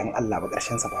yi ba dan Allah ba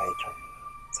ƙarshen sa baya kyau.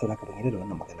 Saboda ka ban yarda da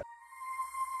wannan magana.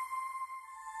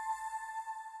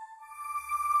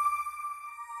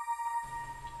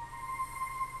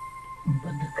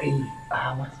 Banda kai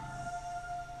Ahmad,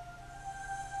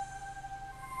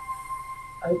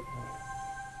 ai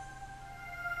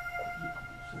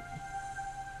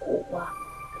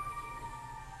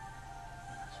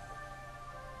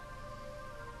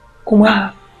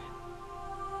kuma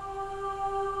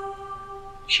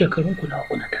shekarun ku na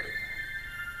kuna tare,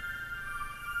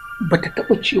 ba ta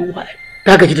taɓa cewa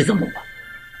ta gaji da zama ba,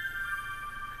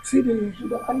 sai da yanzu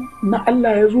da na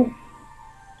Allah ya zo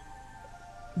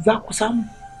za ku samu.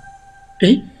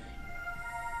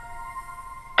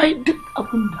 Ai duk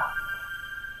abin da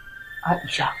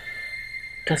Aisha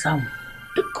ta samu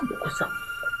dukkan ku samu.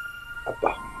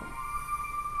 Abba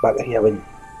ba ƙarya bane,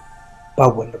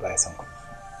 babu wanda baya san kuɗi,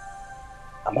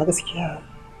 amma gaskiya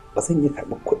ba zan iya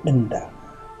karɓar kuɗin da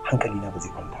hankalina ba zai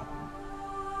kwanta ba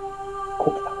ko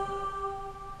kaɗan.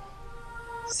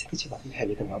 Sai ka ce ba ni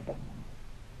haife ta ba.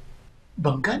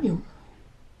 Ban gane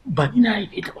ba ni na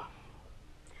haife ta ba.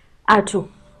 Ato,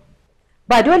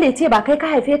 ba dole ce ba kai ka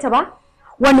haife ta ba?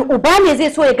 Wani uba ne zai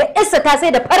so ya ga yarsa ta sai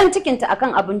da farin cikinta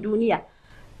akan abin duniya?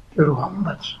 Ruwa mun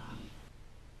baki.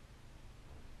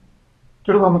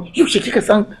 Ruwa mun yaushe kika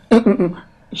san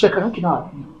shekarun ki nawa?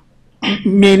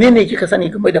 Menene kika sani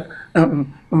game da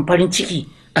farin ciki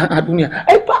a duniya?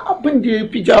 Ai ba abin da ya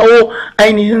fi jawo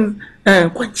ainihin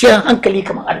kwanciyar hankali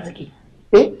kamar arziki.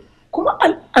 Kuma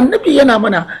annabi yana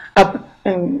mana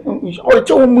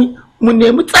shawarcin mu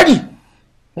nemi tsari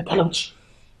na talauci.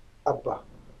 Abba,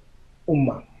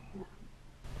 umma,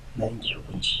 na yanke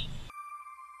hukunci.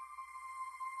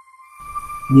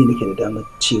 Ni nake da damar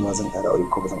cewa zan ƙara aure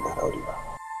ko ba zan ƙara aure ba.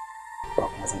 Ba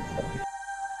kuma zan ƙara aure.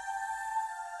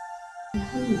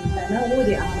 Na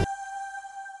gode amma.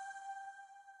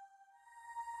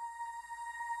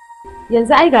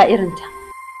 Yanzu ai ga irinta.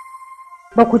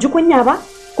 Ba ku ji kunya ba?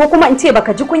 Ko kuma in ce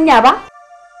baka ji kunya ba?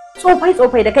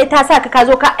 Tsofai da kai ta sa ka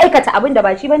zo ka aikata abin da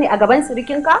ba shi bane a gaban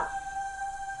sirikinka?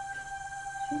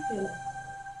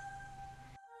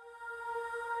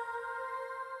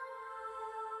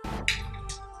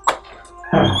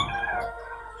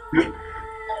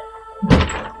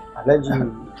 Alhaji,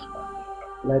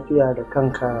 lafiya da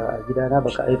kanka a gidana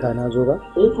baka aika na zo ba?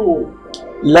 To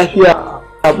lafiya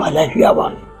ba lafiya ba.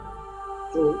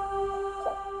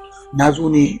 Na zo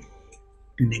ne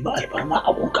in nemi alfarma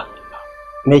abunka.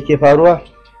 Me ke faruwa?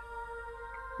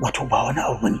 Wato ba wani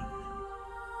abu bane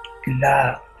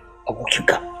illa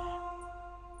abokinka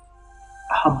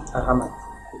Ahmad.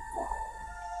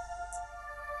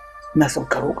 Na son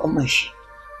ka roƙon man shi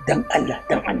dan Allah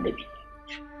dan annabi.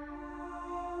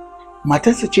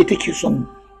 Matarsa ce take son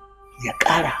ya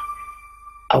ƙara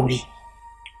aure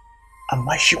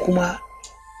amma shi kuma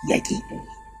yaƙi.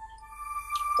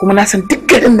 Kuma na san duk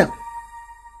garin nan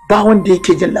ba wanda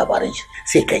yake jin labaran shi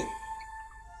sai kai.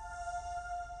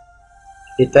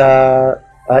 Ita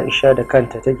Aisha da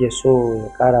kanta take so ya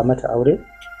ƙara mata aure?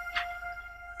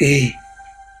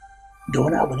 Da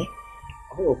wani abu ne?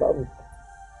 Babu.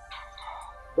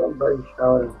 Zan ba shi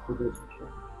shawarar ku da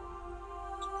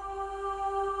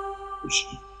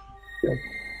shi.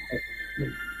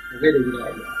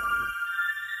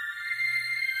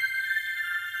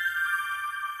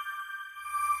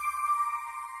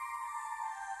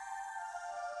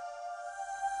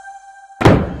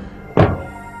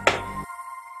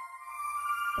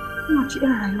 Wannan ce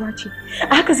irin rayuwa ce.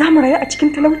 A haka za mu rayu a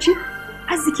cikin talauci?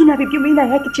 Arziki na bibiyo yana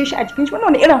yakice shi a jikin shi. Wannan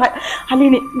wani irin hali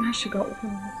ne? Na shiga uku.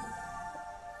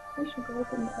 Na shiga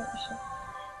uku na Aisha.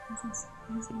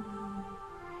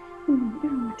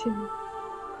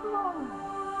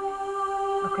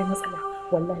 Akwai matsala.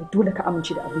 Wallahi dole ka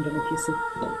amince da abin da nake so.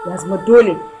 Ya zama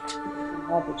dole.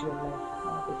 Na gaji wallahi.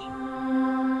 Na gaji.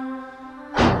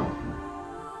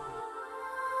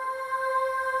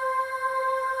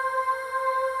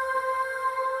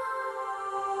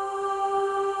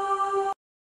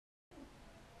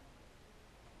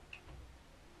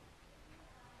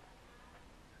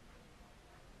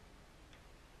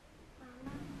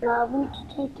 Ga abinci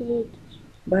take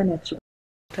ba na ci.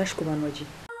 Tashi ku bani waje.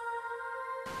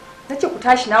 Na ce ku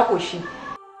tashi na ƙoshi.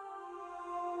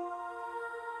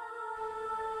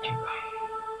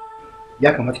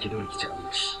 Ya kamata ki daure ki ci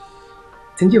abinci.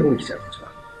 Tun jiya ba ki ci abinci ba.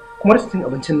 Kuma rashin cin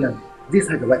abincin nan zai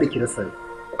sa gaba ɗaya ki rasa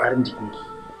ƙwarin jikinki.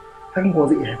 Hakan kuma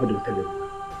zai iya haifar da wata lalura.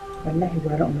 Wallahi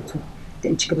gwara mutum da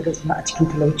in ci gaba da zama a cikin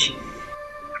talauci.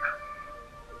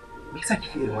 Me yasa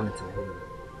kike irin wannan tunani?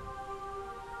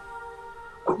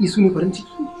 Kuɗi su ne farin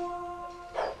ciki.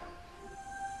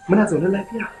 Muna zaune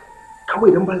lafiya.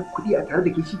 Kawai don ba kuɗi a tare da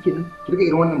ke shi kenan ki riga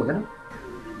irin wannan magana?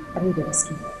 Ƙwarai da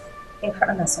gaske. In har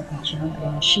ana son kwanciyar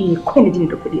hankali shi ne kawai na jini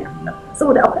da kuɗi a hannun.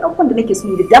 Saboda akwai abubuwan da nake so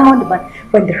ne da dama wanda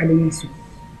ban da halin yin su.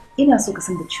 Ina so ka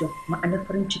san da cewa ma'anar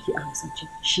farin ciki a Hausance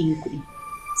shi ne kuɗi.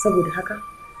 Saboda haka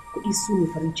kuɗi su ne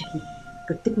farin ciki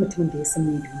ga duk mutumin da ya san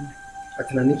me duniya. A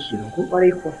tunanin ki kenan ko?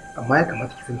 Ƙwarai kuwa. Amma ya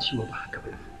kamata ki san cewa ba haka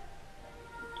bane.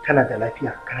 Kana da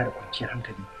lafiya, kana da kwanciyar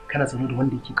hankali, kana zaune da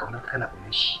wanda yake kauna kana ƙaunar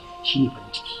shi ne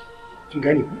farin ciki. Kin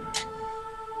gane ku?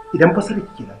 Idan fasara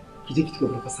ki kenan, ki je ki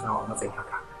cigaba da fasarawa a matsayin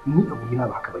haka. Ni abu na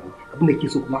ba haka bane. Abin da ke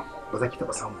so kuma ba za ki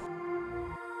taɓa samu.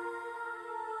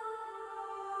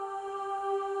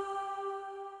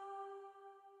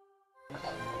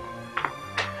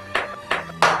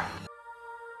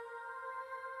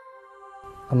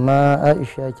 Amma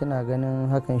Aisha kina ganin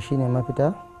hakan shine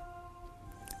mafita?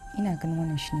 Ina ganin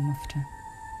wannan shine mafita.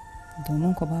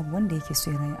 Domin ko babu wanda yake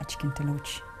so ya rayu a cikin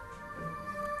talauci.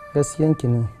 Gaskiyanki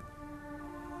ne.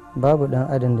 Babu ɗan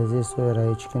adam da zai so ya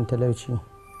rayu cikin talauci.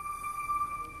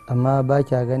 Amma ba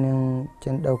kya ganin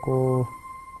kin ɗauko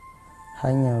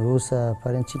hanyar rusa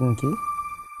farin cikinki?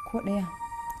 Ko ɗaya,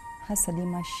 hasali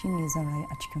ma shine zan rayu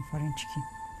a cikin farin ciki.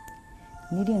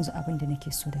 Ni da yanzu abin da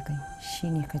nake so da kai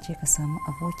shine ka je ka samu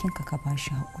abokinka ka ba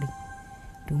shi haƙuri.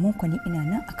 Domin ku ni ina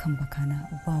nan akan bakana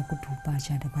ba gudu ba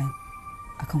ja da baya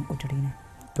akan ƙudurina.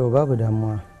 To babu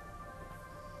damuwa.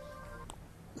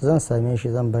 Zan same shi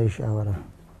zan bai shawara.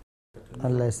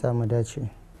 Allah ya sa mu dace.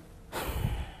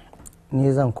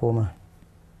 Ni zan koma.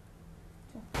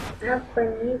 Abba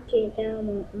ne ke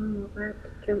damun amma ba ta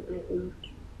cin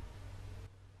abinci.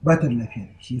 Ba ta lafiya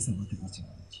shi yasa ba ta cin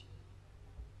abinci.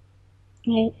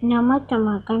 Na mata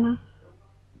magana.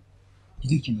 Ki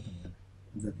je ki mata magana.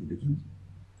 Za ta da kin.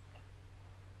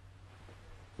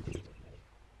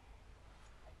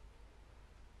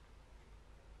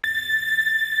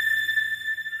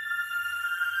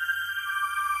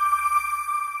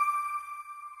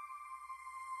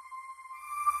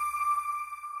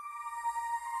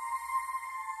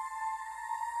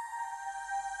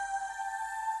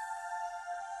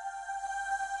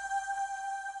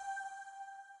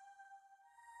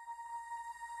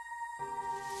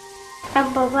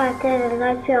 Abba ba ta da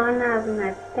lafiya wani abu na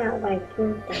fita a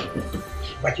bakinta.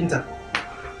 Bakinta?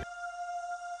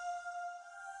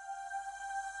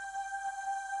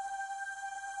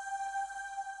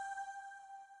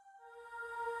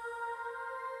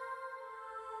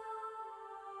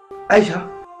 Aisha?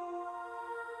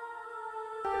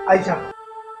 Aisha?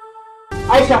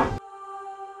 Aisha?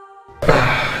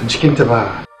 Jikinta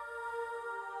ba.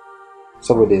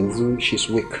 Saboda yanzu she's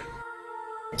weak.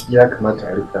 Ya kamata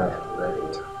a rika lura da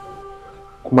ita.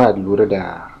 Kuma a lura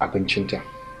da abincinta.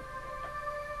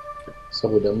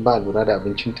 Saboda in ba lura da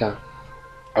abincinta,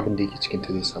 abin da yake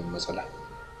cikinta zai samu matsala.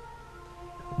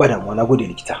 Ba damuwa, na gode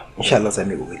likita. Insha Allah sai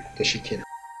mai gobe. Ta shikenan.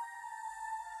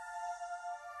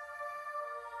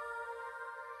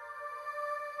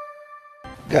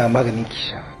 Ga maganin ki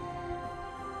sha.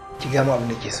 Ki ga mu abin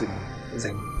da ke so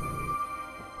zan yi.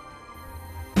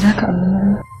 Za ka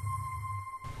amma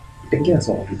idan kina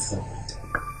son abinci zan yi.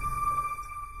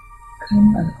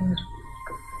 Kan alƙawari.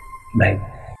 Bai.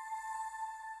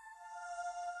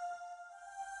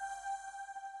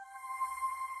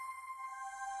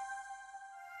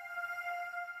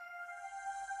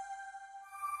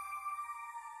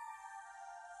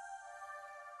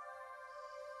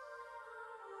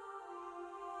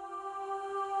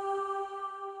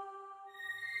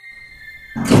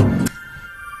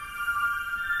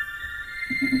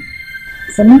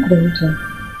 Sannan ku da hutu.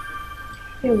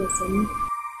 Yau da sannu.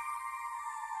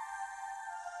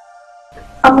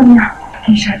 Amanya,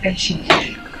 kin sha ƙanshi.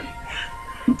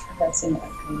 Allah sai mu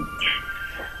alƙali.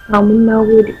 Amin, na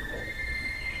gode.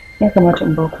 Ya kamata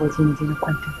in ba ku waje mu je na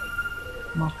kwanta.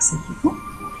 Kuma ku saki ko?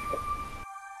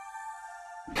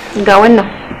 Ga wannan.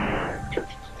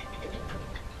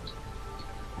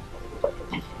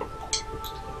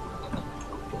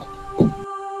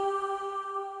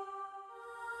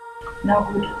 Na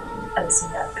gode. Allah sai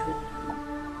mu alƙali.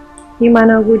 Ni ma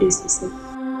na gode sosai.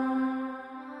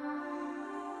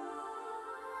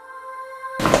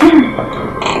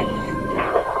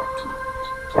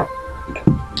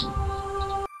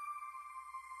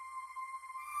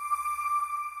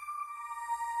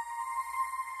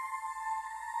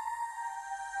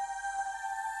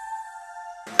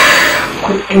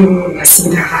 Kuɗin masu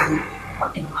da rana,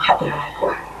 kuɗin haɗa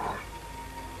kuwa.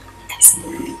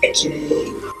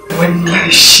 Wannan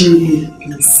shi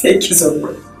ne sai ki zango.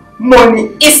 Money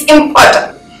is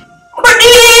important.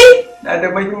 Kuɗi na da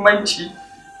muhimmanci.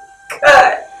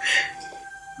 Kai.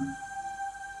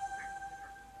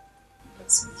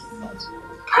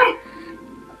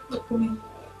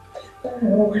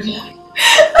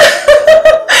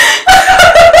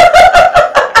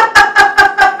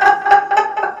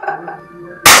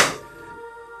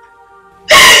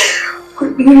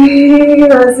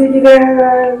 Masu gidan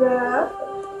rana.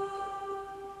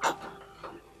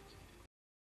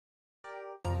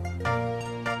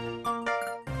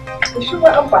 Shi ba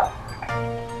abba.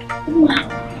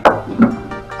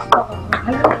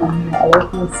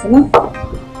 Alaikum salam.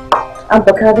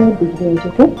 Abba ka ga yadda gidan yake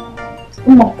ko?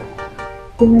 Umma.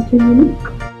 Kuma kin yi ne?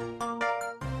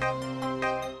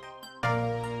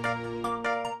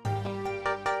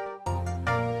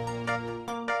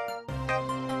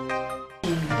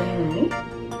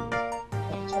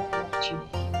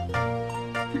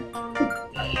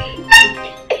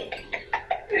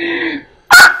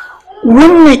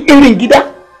 Wannan irin gida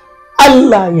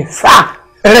Allah ya sa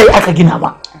rai aka gina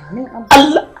ba.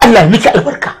 Allah ya miki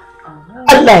albarka.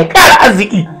 Allah ya ƙara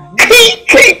arziki.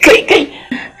 Kai.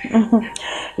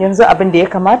 Yanzu abin da ya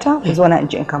kamata ku zo na in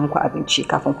ji in ka muku abinci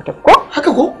kafin ku tafi ko?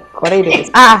 Haka ko? Kwarai da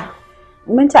gaske. A'a,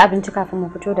 mun ci abinci kafin mu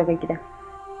fito daga gida.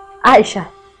 Aisha,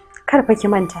 kar fa ki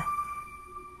manta.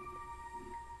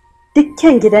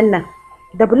 Dukkan gidan nan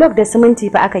da block da siminti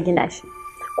fa aka gina shi.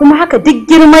 Kuma haka duk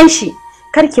girman shi,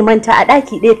 kar ki manta a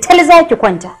ɗaki ɗaya tal za ki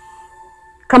kwanta.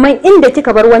 Kamar inda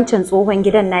kika bar wancan tsohon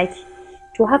gidan naki.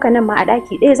 To haka nan ma a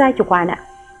ɗaki ɗaya za ki kwana.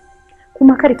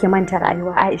 Kuma kar ki manta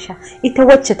rayuwa Aisha, ita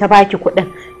wacce ta baki kuɗin,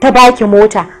 ta baki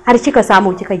mota har kika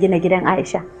samu kika gina gidan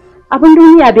Aisha. Abin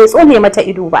duniya bai tsole mata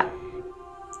ido ba.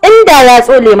 Inda ya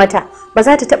tsole mata, ba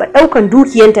za ta taɓa ɗaukan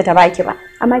dukiyanta ta baki ba.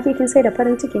 Amma ke kin sai da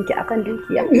farin cikin ki akan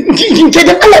dukiya. Ke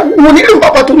da Allah wani irin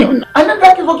babato ne wannan? Annan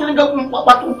da ki zo ki ringa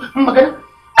babato magana.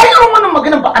 Ai irin wannan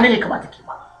magana ba anan ne kamata ki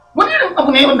ba. Wani irin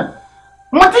abu ne wannan?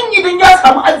 Mutum idan ya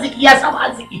samu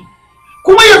arziki.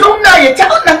 Kuma ya zauna ya ci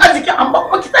wannan arzikin an ba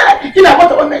kuma ki tsaya kina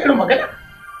mata wannan irin magana.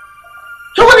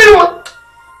 Ki wani irin wannan?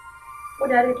 Ko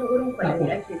da dai ta gurin kwalai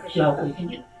ake kashe. Ya ku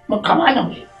kin kama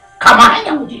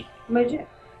hanya mu je. Mai je.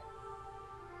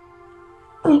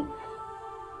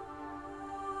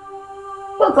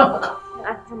 Ba za ka.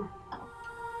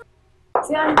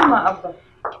 Sai an jima abba.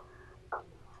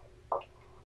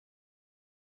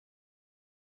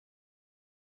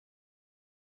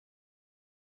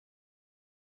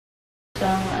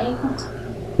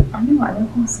 Assalamu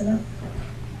alaikum salam.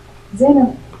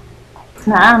 Zainab.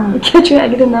 Na'am. Ke ce a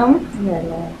gidan namu?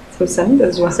 Yalla. To sani da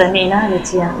zuwa. Sani na da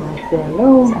ciya.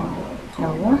 Hello.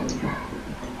 Yawa.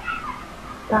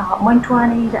 Ta mantuwa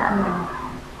ne da Allah.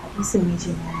 Hadisin miji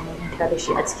na ne ta da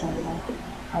shi a cikin gidan.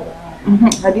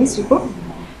 Hadisi ko?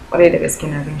 Kwarai da gaske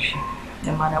na gan shi.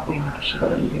 Amma na koyi maka shi da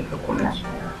wani da kuma.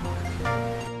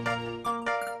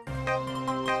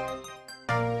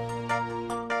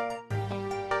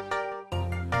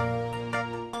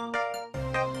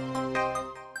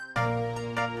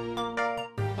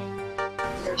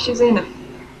 Shi Zainab.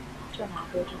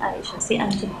 Aisha sai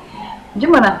an ji.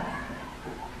 Jimana.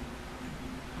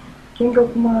 Kin ga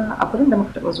kuma a furin da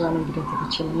muka taɓa zuwa nan gidan ta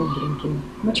ce nan gidan kin.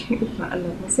 Kuma cikin ikon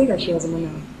Allah kuma sai gashi ya zama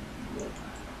nan.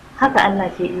 Haka Allah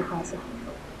ke ikon sa.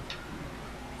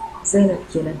 Zainab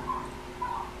kenan.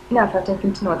 Ina fatan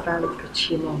kin tuna wata rana da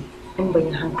ce min in ban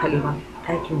yi hankali ba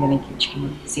ɗakin da nake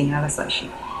ciki sai na rasa shi.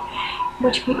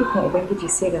 Kuma cikin ikon Ubangiji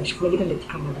sai gashi kuma gidan da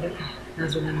kika mallaka na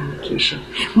zo na mallake shi.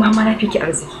 Mama na fiki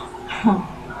arziki.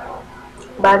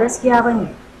 Ba gaskiya bane.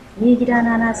 Ni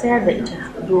gidana na sayar da ita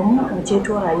domin in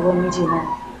ceto rayuwar mijina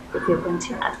da ke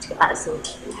kwanci a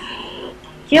asibiti.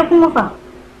 Ke kuma fa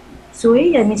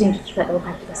soyayya mijinki kika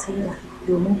ɗauka kika saida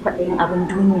domin kwaɗayin abin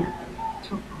duniya.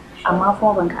 Amma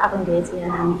kuma ban ga abin da ya tsaya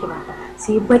na miki ba.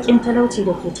 Sai bakin talauci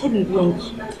da ke ta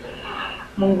bibiyanki.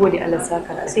 Mun gode Allah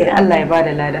saka sai Allah ya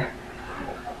bada lada.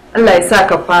 Allah ya sa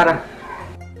ka fara.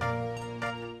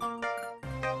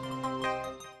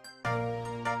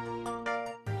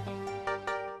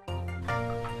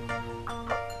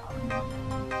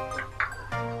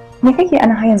 Me kake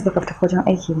ana har yanzu baka fita wajen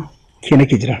aiki ba? Ke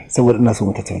nake jira saboda ina so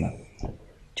mu tattauna.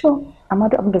 To, amma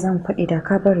duk abin da zamu faɗi da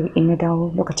ka bari in ya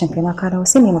dawo lokacin kai ma ka dawo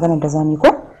sai mai magana da zamu yi ko?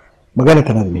 Magana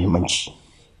tana da muhimmanci.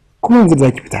 Kuma yanzu da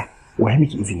zaki fita, waye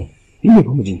miki izini? Ni ne fa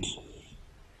mijinki.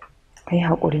 Kai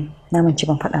haƙuri, na manci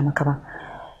ban faɗa maka ba.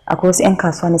 Akwai wasu 'yan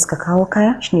kasuwa ne suka kawo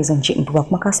kaya, shine zan je in duba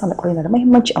kuma ka san alƙawari na da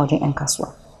muhimmanci a wajen 'yan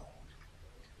kasuwa.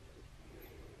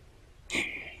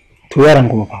 To yaran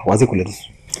kuma fa, wa zai kula da su?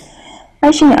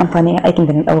 Ai shine amfanin aikin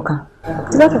da na ɗauka.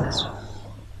 Za ka kasu.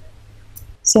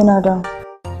 Sai na dawo.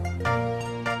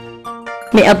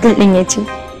 Me Abdul din ya ce?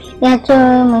 Ya ce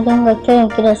mu dinga kiran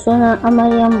ki da sunan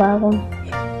amaryan baban.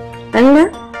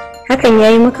 Allah? Hakan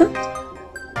yayi maka?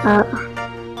 A'a.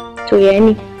 To ya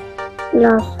ne?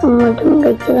 Na so mu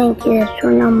dinga kiran ki da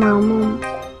sunan maman.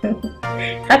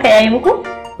 Haka yayi muku?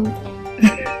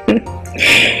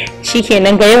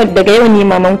 Shikenan daga yau ni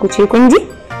maman ku ce kun ji?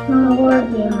 Mun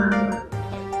gode mama.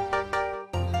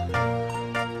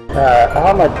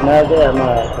 Ahmad na gaya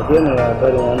ma ka daina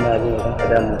barin wannan abin idan ka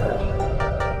damu ka.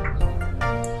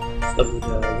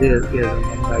 Saboda zai iya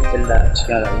zama bakin da a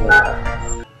cikin rayuwarka.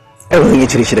 Ai ba zan iya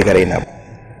cire shi daga raina ba.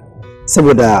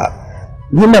 Saboda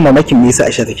ni na mamakin me yasa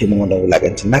Aisha take min wannan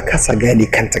wulakancin, na kasa gane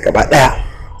kanta gaba daya.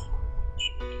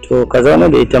 To ka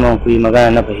zauna da ita man ku yi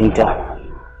magana na fahimta.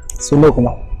 Suno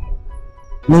kuma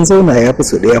mun zauna ya fi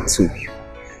so ɗaya ya fi so biyu.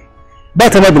 Ba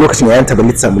ta ma da lokacin yayin ta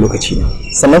balle ta samu lokaci ne.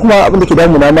 Sannan kuma abin da ke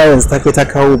damuna ma yanzu ta kai ta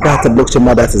kawo ba ta lokacin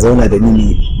ma da ta zauna da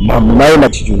ni ne mai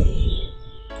mace juna.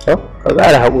 To ka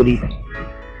ƙara haƙuri.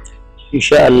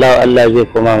 Insha Allah Allah zai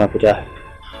koma mafita.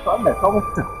 To Allah ya kawo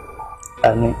mafita.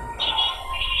 Amin.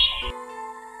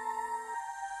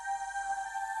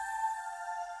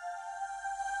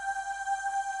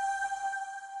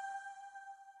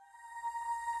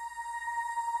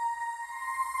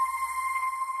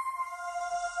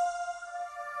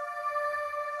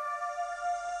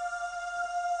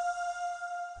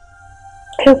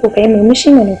 Kai ku kai murmushi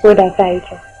ne ko da ka yi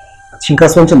kyau. Cikin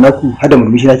kasuwancin naku hada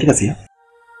murmushi na kika siya?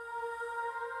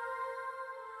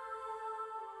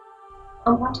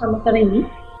 An bata maka rai ne?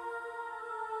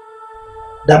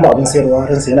 Dama abin sayarwa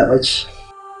ransa yana ɓaci.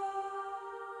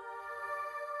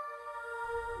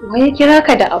 Waye kira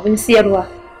ka da abin siyarwa?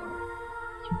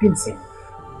 Kin fi sai.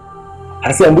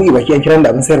 Har sai an buɗe baki an kira da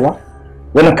abin sayarwa?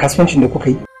 Wannan kasuwancin da kuka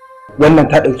yi? Wannan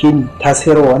ta ɗauke ni ta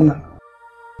sayarwa wannan?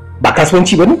 Ba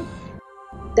kasuwanci ba ne?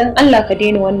 Dan Allah ka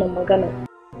daina wannan magana.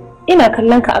 Ina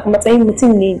kallon ka a matsayin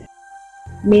mutum ne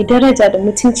mai daraja da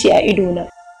mutunci a idona.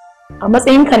 A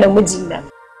matsayinka na mijina.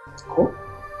 Ko?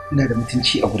 Ina da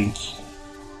mutunci a gurinki.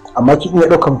 Amma kin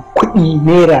iya ɗaukan kuɗi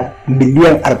naira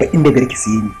miliyan 45 ki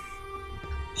siye ni.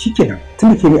 Shikenan,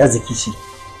 tunda ke ni arziki ce,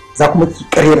 za kuma ki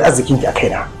ƙaryar arzikinki a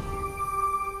kaina.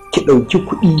 Ki ɗauki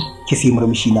kuɗi ki siyi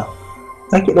murmushi na.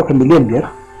 Za ki ɗauka miliyan 5,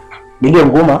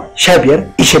 miliyan 10,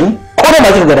 15, 20, ko da ma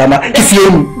kika ga dama ki siye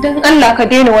ni. Dan Allah ka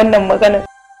daina wannan magana.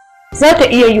 Za ta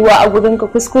iya yiwa a gurinka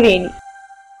kuskure ne.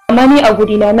 Amma ni a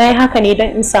gurina na yi haka ne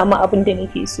don in samu abin da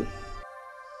nake so.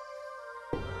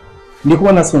 Ni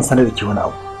kuma na son sanar da ke wani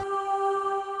abu.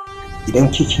 Idan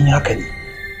ke kin yi haka ne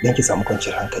don ki samu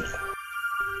kwanciyar hankali,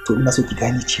 to ina so ki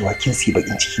gane cewa kin siyi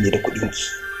bakin ciki ne da kuɗinki.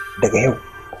 Daga yau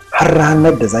har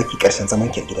ranar da zaki ƙarshen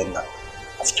zaman ki a gidan nan,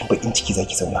 a cikin bakin ciki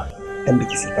zaki zauna dan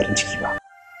baki siyi farin ciki ba.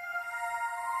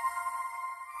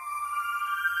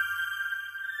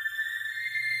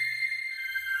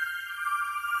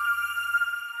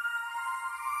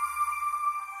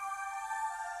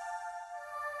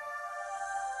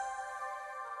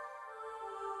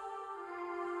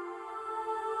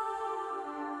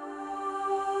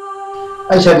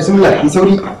 Aisha bismillah, ki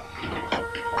sauri.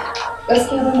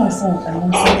 Gaskiya ba na son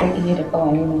ƙaramin sauƙi ne da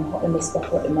ƙawaye na waɗanda suka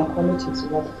fi waɗannan kwaliti su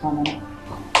za ta kama na.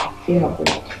 Ki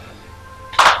haƙuri.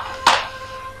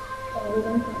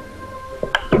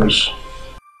 Wish.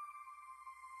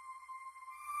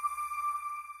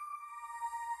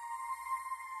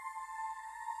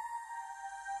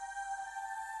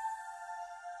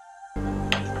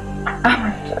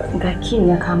 Ahmad, ga ki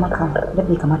ya kama ka da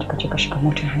bai kamata ka je ka shiga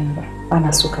motar hanya ba. Ba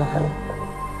na so ka wahala.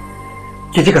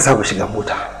 Ke kika saba shiga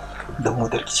mota. Dan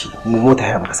motar ki ce, mu mota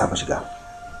ya muka saba shiga.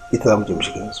 Ita za mu je mu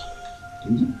shiga yanzu.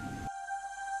 Kinji?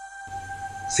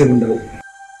 Sai mun dawo.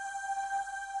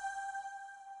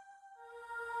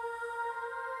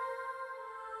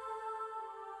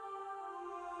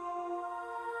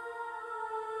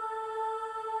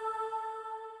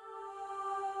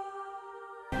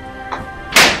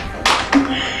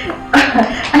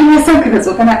 Ai na san ka da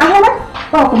tsokana. Ahmad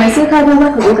ba kuma sai ka zo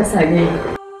ka zo ka same ni.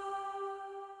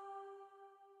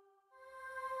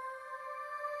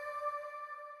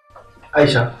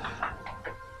 Aisha.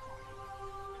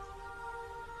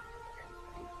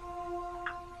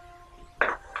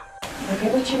 Ba kai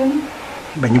bacci ba ne?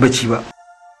 Ban yi bacci ba.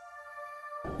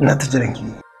 Ina ta jiran ki.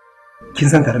 Kin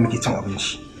san tare muke cin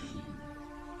abinci.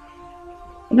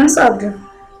 Ina su Abdul.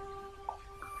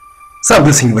 Su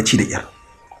Abdul sun yi bacci da ƙyar.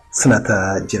 Suna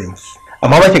ta jiran ki.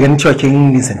 Amma ba ki ganin cewa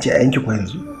kin nisanci a yanki ko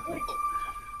yanzu?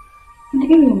 Wani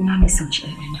irin na nisanci a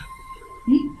yana.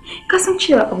 Ka san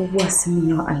cewa abubuwa sun yi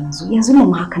yawa a yanzu. Yanzu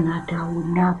mu haka na dawo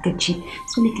na gaji.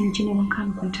 So ne kin ji neman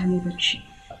kama kwanta ne bacci.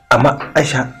 Amma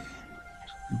Aisha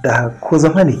da ko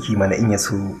zama ne ki mana in ya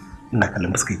so ina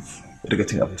kallon fuskar ki daga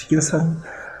cin abinci. Kin san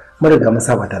mun riga mun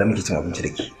saba tare muke cin abinci da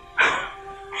ke.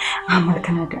 Amar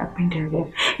kana da abin da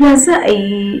ya za a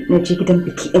yi na je gidan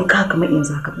biki in ka kamar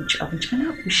yanzu haka bin ci abinci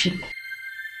kana kushi.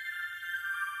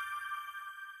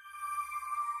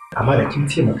 Amma da kin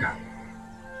taimaka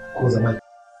ko zama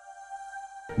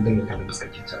don ya kallon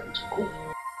fuskar ki ci abinci ko?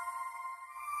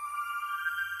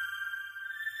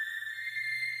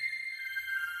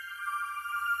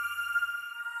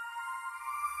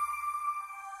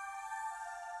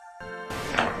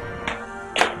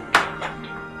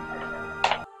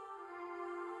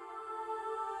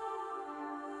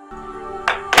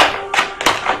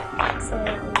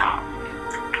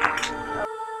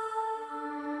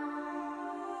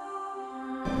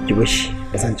 Ki bashi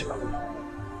ba san ci ba.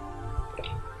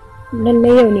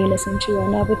 Lallai yau ne na san cewa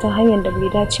na bi ta hanyar da bai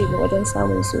dace ba wajen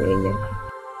samun soyayyarka.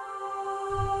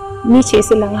 Ni ce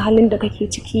silan halin da kake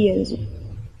ciki yanzu.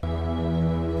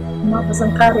 Amma ba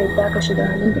zan kare yadda ka shiga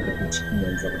halin da kake ciki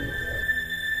yanzu ba.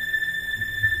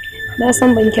 Na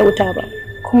san ban kyauta ba,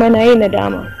 kuma na yi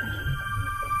nadama.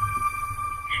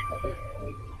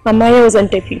 Amma yau zan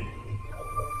tafi.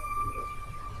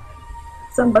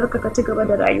 Zan bar ka ci gaba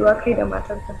da rayuwa kai da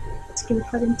matarka cikin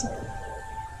farin ciki.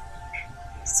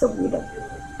 Saboda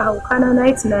a haukana na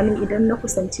yi tunanin idan na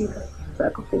kusance ka za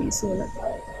ka koyi suna.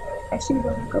 Ashe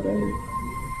ba haka ba ne.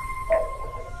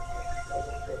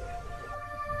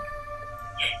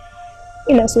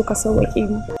 Ina so ka sauwaƙe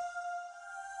mu.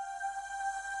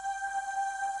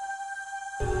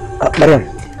 Maryam.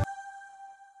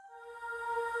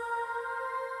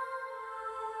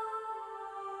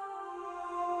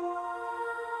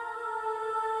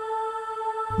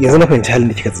 Yanzu na fahimci halin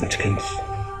da kika tsinci kanki.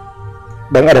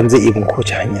 Dan Adam zai iya bin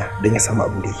kowace hanya don ya samu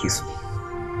abin da yake so.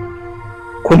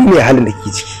 Ko ni ne halin da kike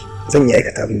ciki, zan iya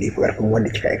aikata abin da yafi ƙarfin wanda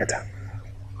kika aikata.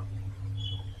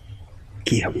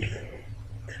 Ki haƙuri.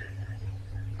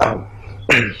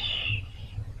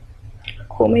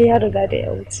 Komai ya riga da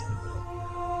ya wuce.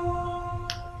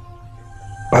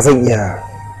 Ba zan iya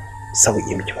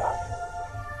sauƙi miki ba.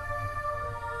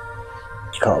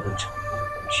 Ki kawo abinci.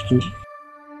 Cikin ji.